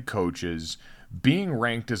head coaches being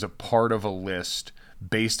ranked as a part of a list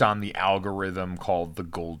based on the algorithm called the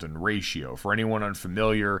golden ratio. For anyone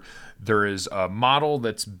unfamiliar, there is a model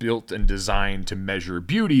that's built and designed to measure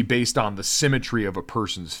beauty based on the symmetry of a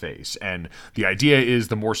person's face. And the idea is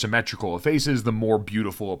the more symmetrical a face is, the more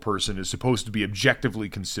beautiful a person is supposed to be objectively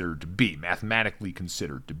considered to be, mathematically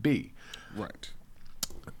considered to be. Right.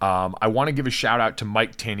 I want to give a shout out to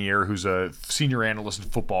Mike Tanier, who's a senior analyst in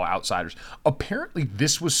Football Outsiders. Apparently,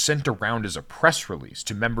 this was sent around as a press release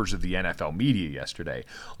to members of the NFL media yesterday.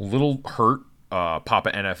 Little hurt,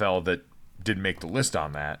 Papa NFL, that didn't make the list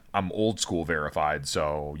on that. I'm old school verified,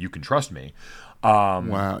 so you can trust me.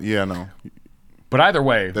 Wow. Yeah, no. But either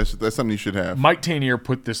way, That's something you should have. Mike Tanier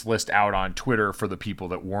put this list out on Twitter for the people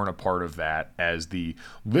that weren't a part of that as the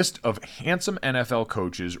list of handsome NFL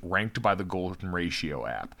coaches ranked by the Golden Ratio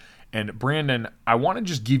app. And Brandon, I want to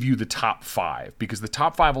just give you the top 5 because the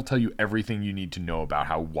top 5 will tell you everything you need to know about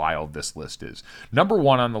how wild this list is. Number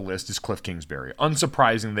 1 on the list is Cliff Kingsbury.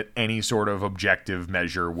 Unsurprising that any sort of objective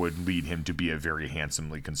measure would lead him to be a very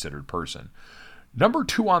handsomely considered person. Number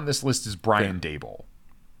 2 on this list is Brian Daboll.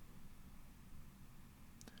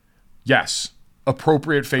 Yes,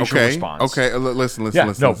 appropriate facial response. Okay, listen. Yeah,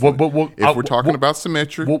 listen. If we're talking about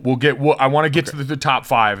symmetry, I want to get to the top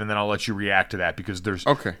 5, and then I'll let you react to that because there's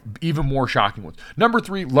even more shocking ones. Number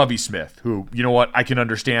 3, Lovie Smith, who, you know what, I can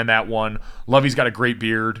understand that one. Lovie's got a great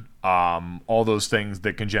beard, all those things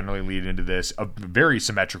that can generally lead into this. A very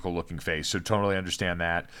symmetrical looking face, so totally understand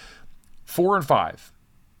that. 4 and 5,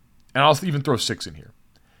 and I'll even throw 6 in here.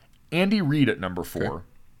 Andy Reid at number 4. Okay.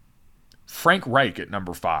 Frank Reich at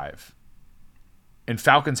number 5. and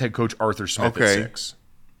Falcons head coach Arthur Smith at 6.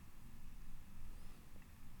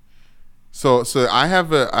 So I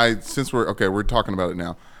have since we're talking about it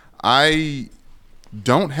now. I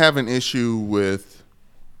don't have an issue with.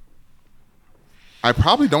 I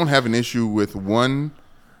probably don't have an issue with 1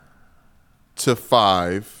 to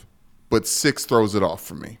 5, but 6 throws it off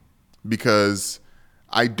for me because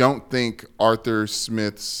I don't think Arthur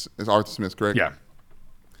Smith's is Arthur Smith correct? Yeah.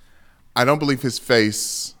 I don't believe his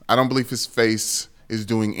face is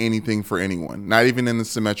doing anything for anyone, not even in the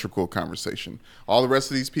symmetrical conversation. All the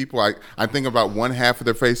rest of these people, I think about one half of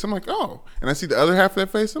their face, I'm like, oh. And I see the other half of their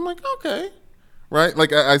face, I'm like, okay. Right?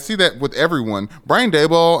 Like, I see that with everyone. Brian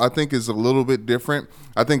Daboll, I think, is a little bit different.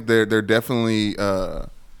 I think they're definitely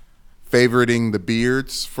favoriting the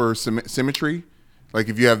beards for symmetry. Like,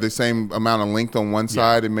 if you have the same amount of length on one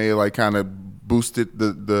side, it may, like, kind of boost it,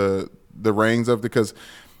 the reins of it, because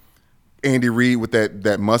Andy Reid with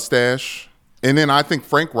that mustache. And then I think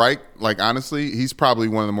Frank Reich, like, honestly, he's probably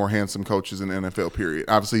one of the more handsome coaches in the NFL, period.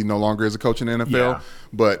 Obviously, he no longer is a coach in the NFL,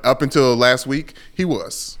 but up until last week, he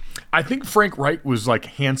was. I think Frank Reich was, like,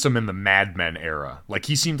 handsome in the Mad Men era. Like,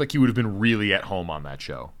 he seemed like he would have been really at home on that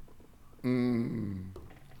show.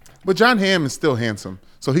 But John Hamm is still handsome.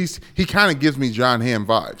 So he kind of gives me John Hamm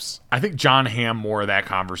vibes. I think John Hamm, more of that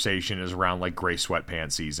conversation is around, like, gray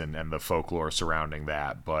sweatpants season and the folklore surrounding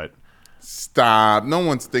that, but... Stop. No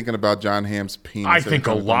one's thinking about John Hamm's penis. I think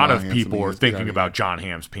a lot of people are thinking about John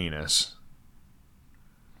Hamm's penis.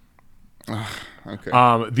 Okay.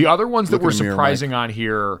 The other ones that were surprising on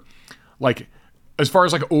here, like, as far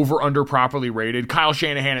as, like, over-under properly rated, Kyle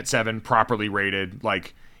Shanahan at 7, properly rated.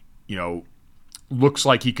 Like, you know, looks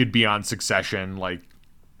like he could be on Succession. Like,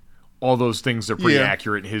 all those things are pretty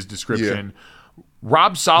accurate in his description. Yeah.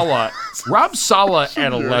 Rob Saleh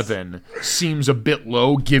at 11 seems a bit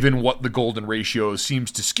low given what the golden ratio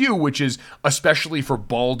seems to skew, which is, especially for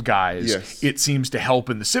bald guys, it seems to help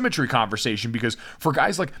in the symmetry conversation, because for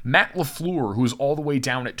guys like Matt LaFleur, who's all the way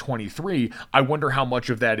down at 23, I wonder how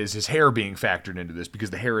much of that is his hair being factored into this,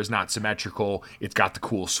 because the hair is not symmetrical. It's got the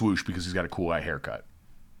cool swoosh because he's got a cool haircut.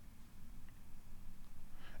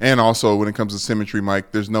 And also, when it comes to symmetry,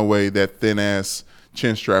 Mike, there's no way that thin-ass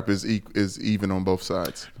chin strap is even on both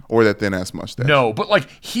sides, or that thin-ass mustache. No, but, like,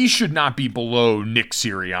 he should not be below Nick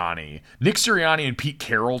Sirianni. Nick Sirianni and Pete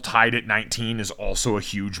Carroll tied at 19 is also a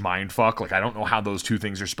huge mindfuck. Like, I don't know how those two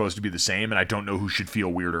things are supposed to be the same, and I don't know who should feel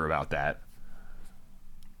weirder about that.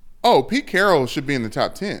 Oh, Pete Carroll should be in the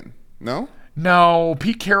top 10, no? No,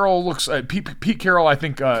 Pete Carroll looks... Pete Carroll, I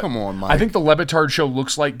think... Come on, Mike. I think the Levitard Show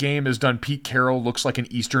Looks Like game has done Pete Carroll looks like an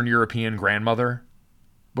Eastern European grandmother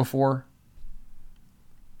before.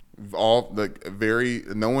 No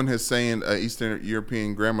one has saying an Eastern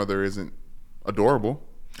European grandmother isn't adorable.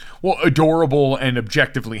 Well, adorable and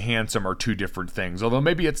objectively handsome are two different things, although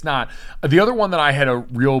maybe it's not. The other one that I had a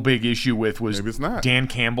real big issue with was Dan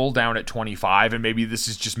Campbell down at 25, and maybe this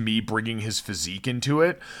is just me bringing his physique into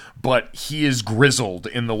it, but he is grizzled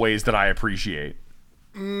in the ways that I appreciate.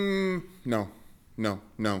 No.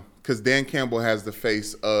 Because Dan Campbell has the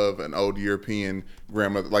face of an old European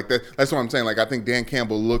grandmother. Like that's what I'm saying. Like, I think Dan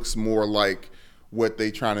Campbell looks more like what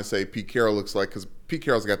they trying to say Pete Carroll looks like, because Pete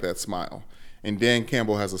Carroll's got that smile, and Dan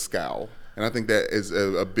Campbell has a scowl. And I think that is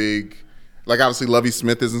a big, like, obviously Lovie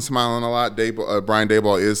Smith isn't smiling a lot. Brian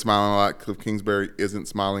Daboll is smiling a lot. Cliff Kingsbury isn't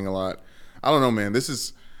smiling a lot. I don't know, man. This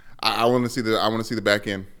is I want to see the back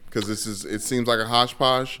end, because it seems like a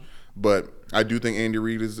hodgepodge, but I do think Andy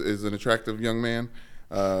Reid is an attractive young man.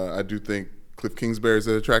 I do think Cliff Kingsbury is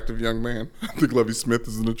an attractive young man. I think Lovie Smith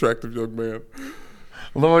is an attractive young man.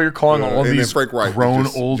 Although you're calling all these grown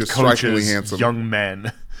old coaches handsome. Young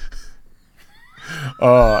men.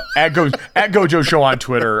 At Gojo Show on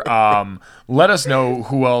Twitter. Let us know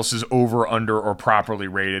who else is over, under, or properly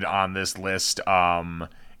rated on this list.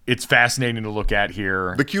 It's fascinating to look at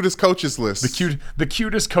here. The cutest coaches list. The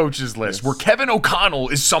cutest coaches list, where Kevin O'Connell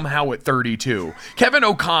is somehow at 32. Kevin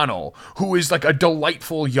O'Connell, who is like a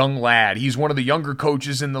delightful young lad. He's one of the younger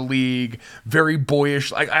coaches in the league. Very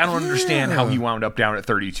boyish. Like, I don't understand how he wound up down at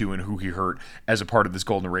 32 and who he hurt as a part of this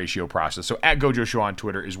golden ratio process. So at Gojo Show on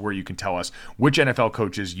Twitter is where you can tell us which NFL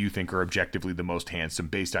coaches you think are objectively the most handsome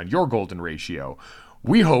based on your golden ratio.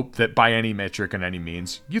 We hope that by any metric and any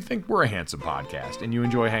means, you think we're a handsome podcast and you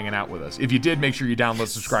enjoy hanging out with us. If you did, make sure you download,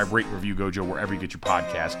 subscribe, rate, review Gojo wherever you get your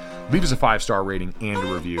podcast. Leave us a 5-star rating and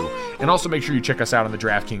a review. And also make sure you check us out on the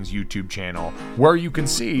DraftKings YouTube channel, where you can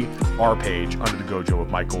see our page under the Gojo with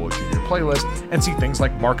Mike Golo Jr. playlist and see things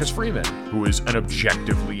like Marcus Freeman, who is an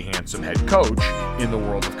objectively handsome head coach in the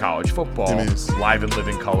world of college football, live and live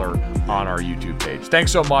in color on our YouTube page.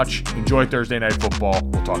 Thanks so much. Enjoy Thursday Night Football.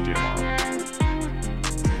 We'll talk to you tomorrow.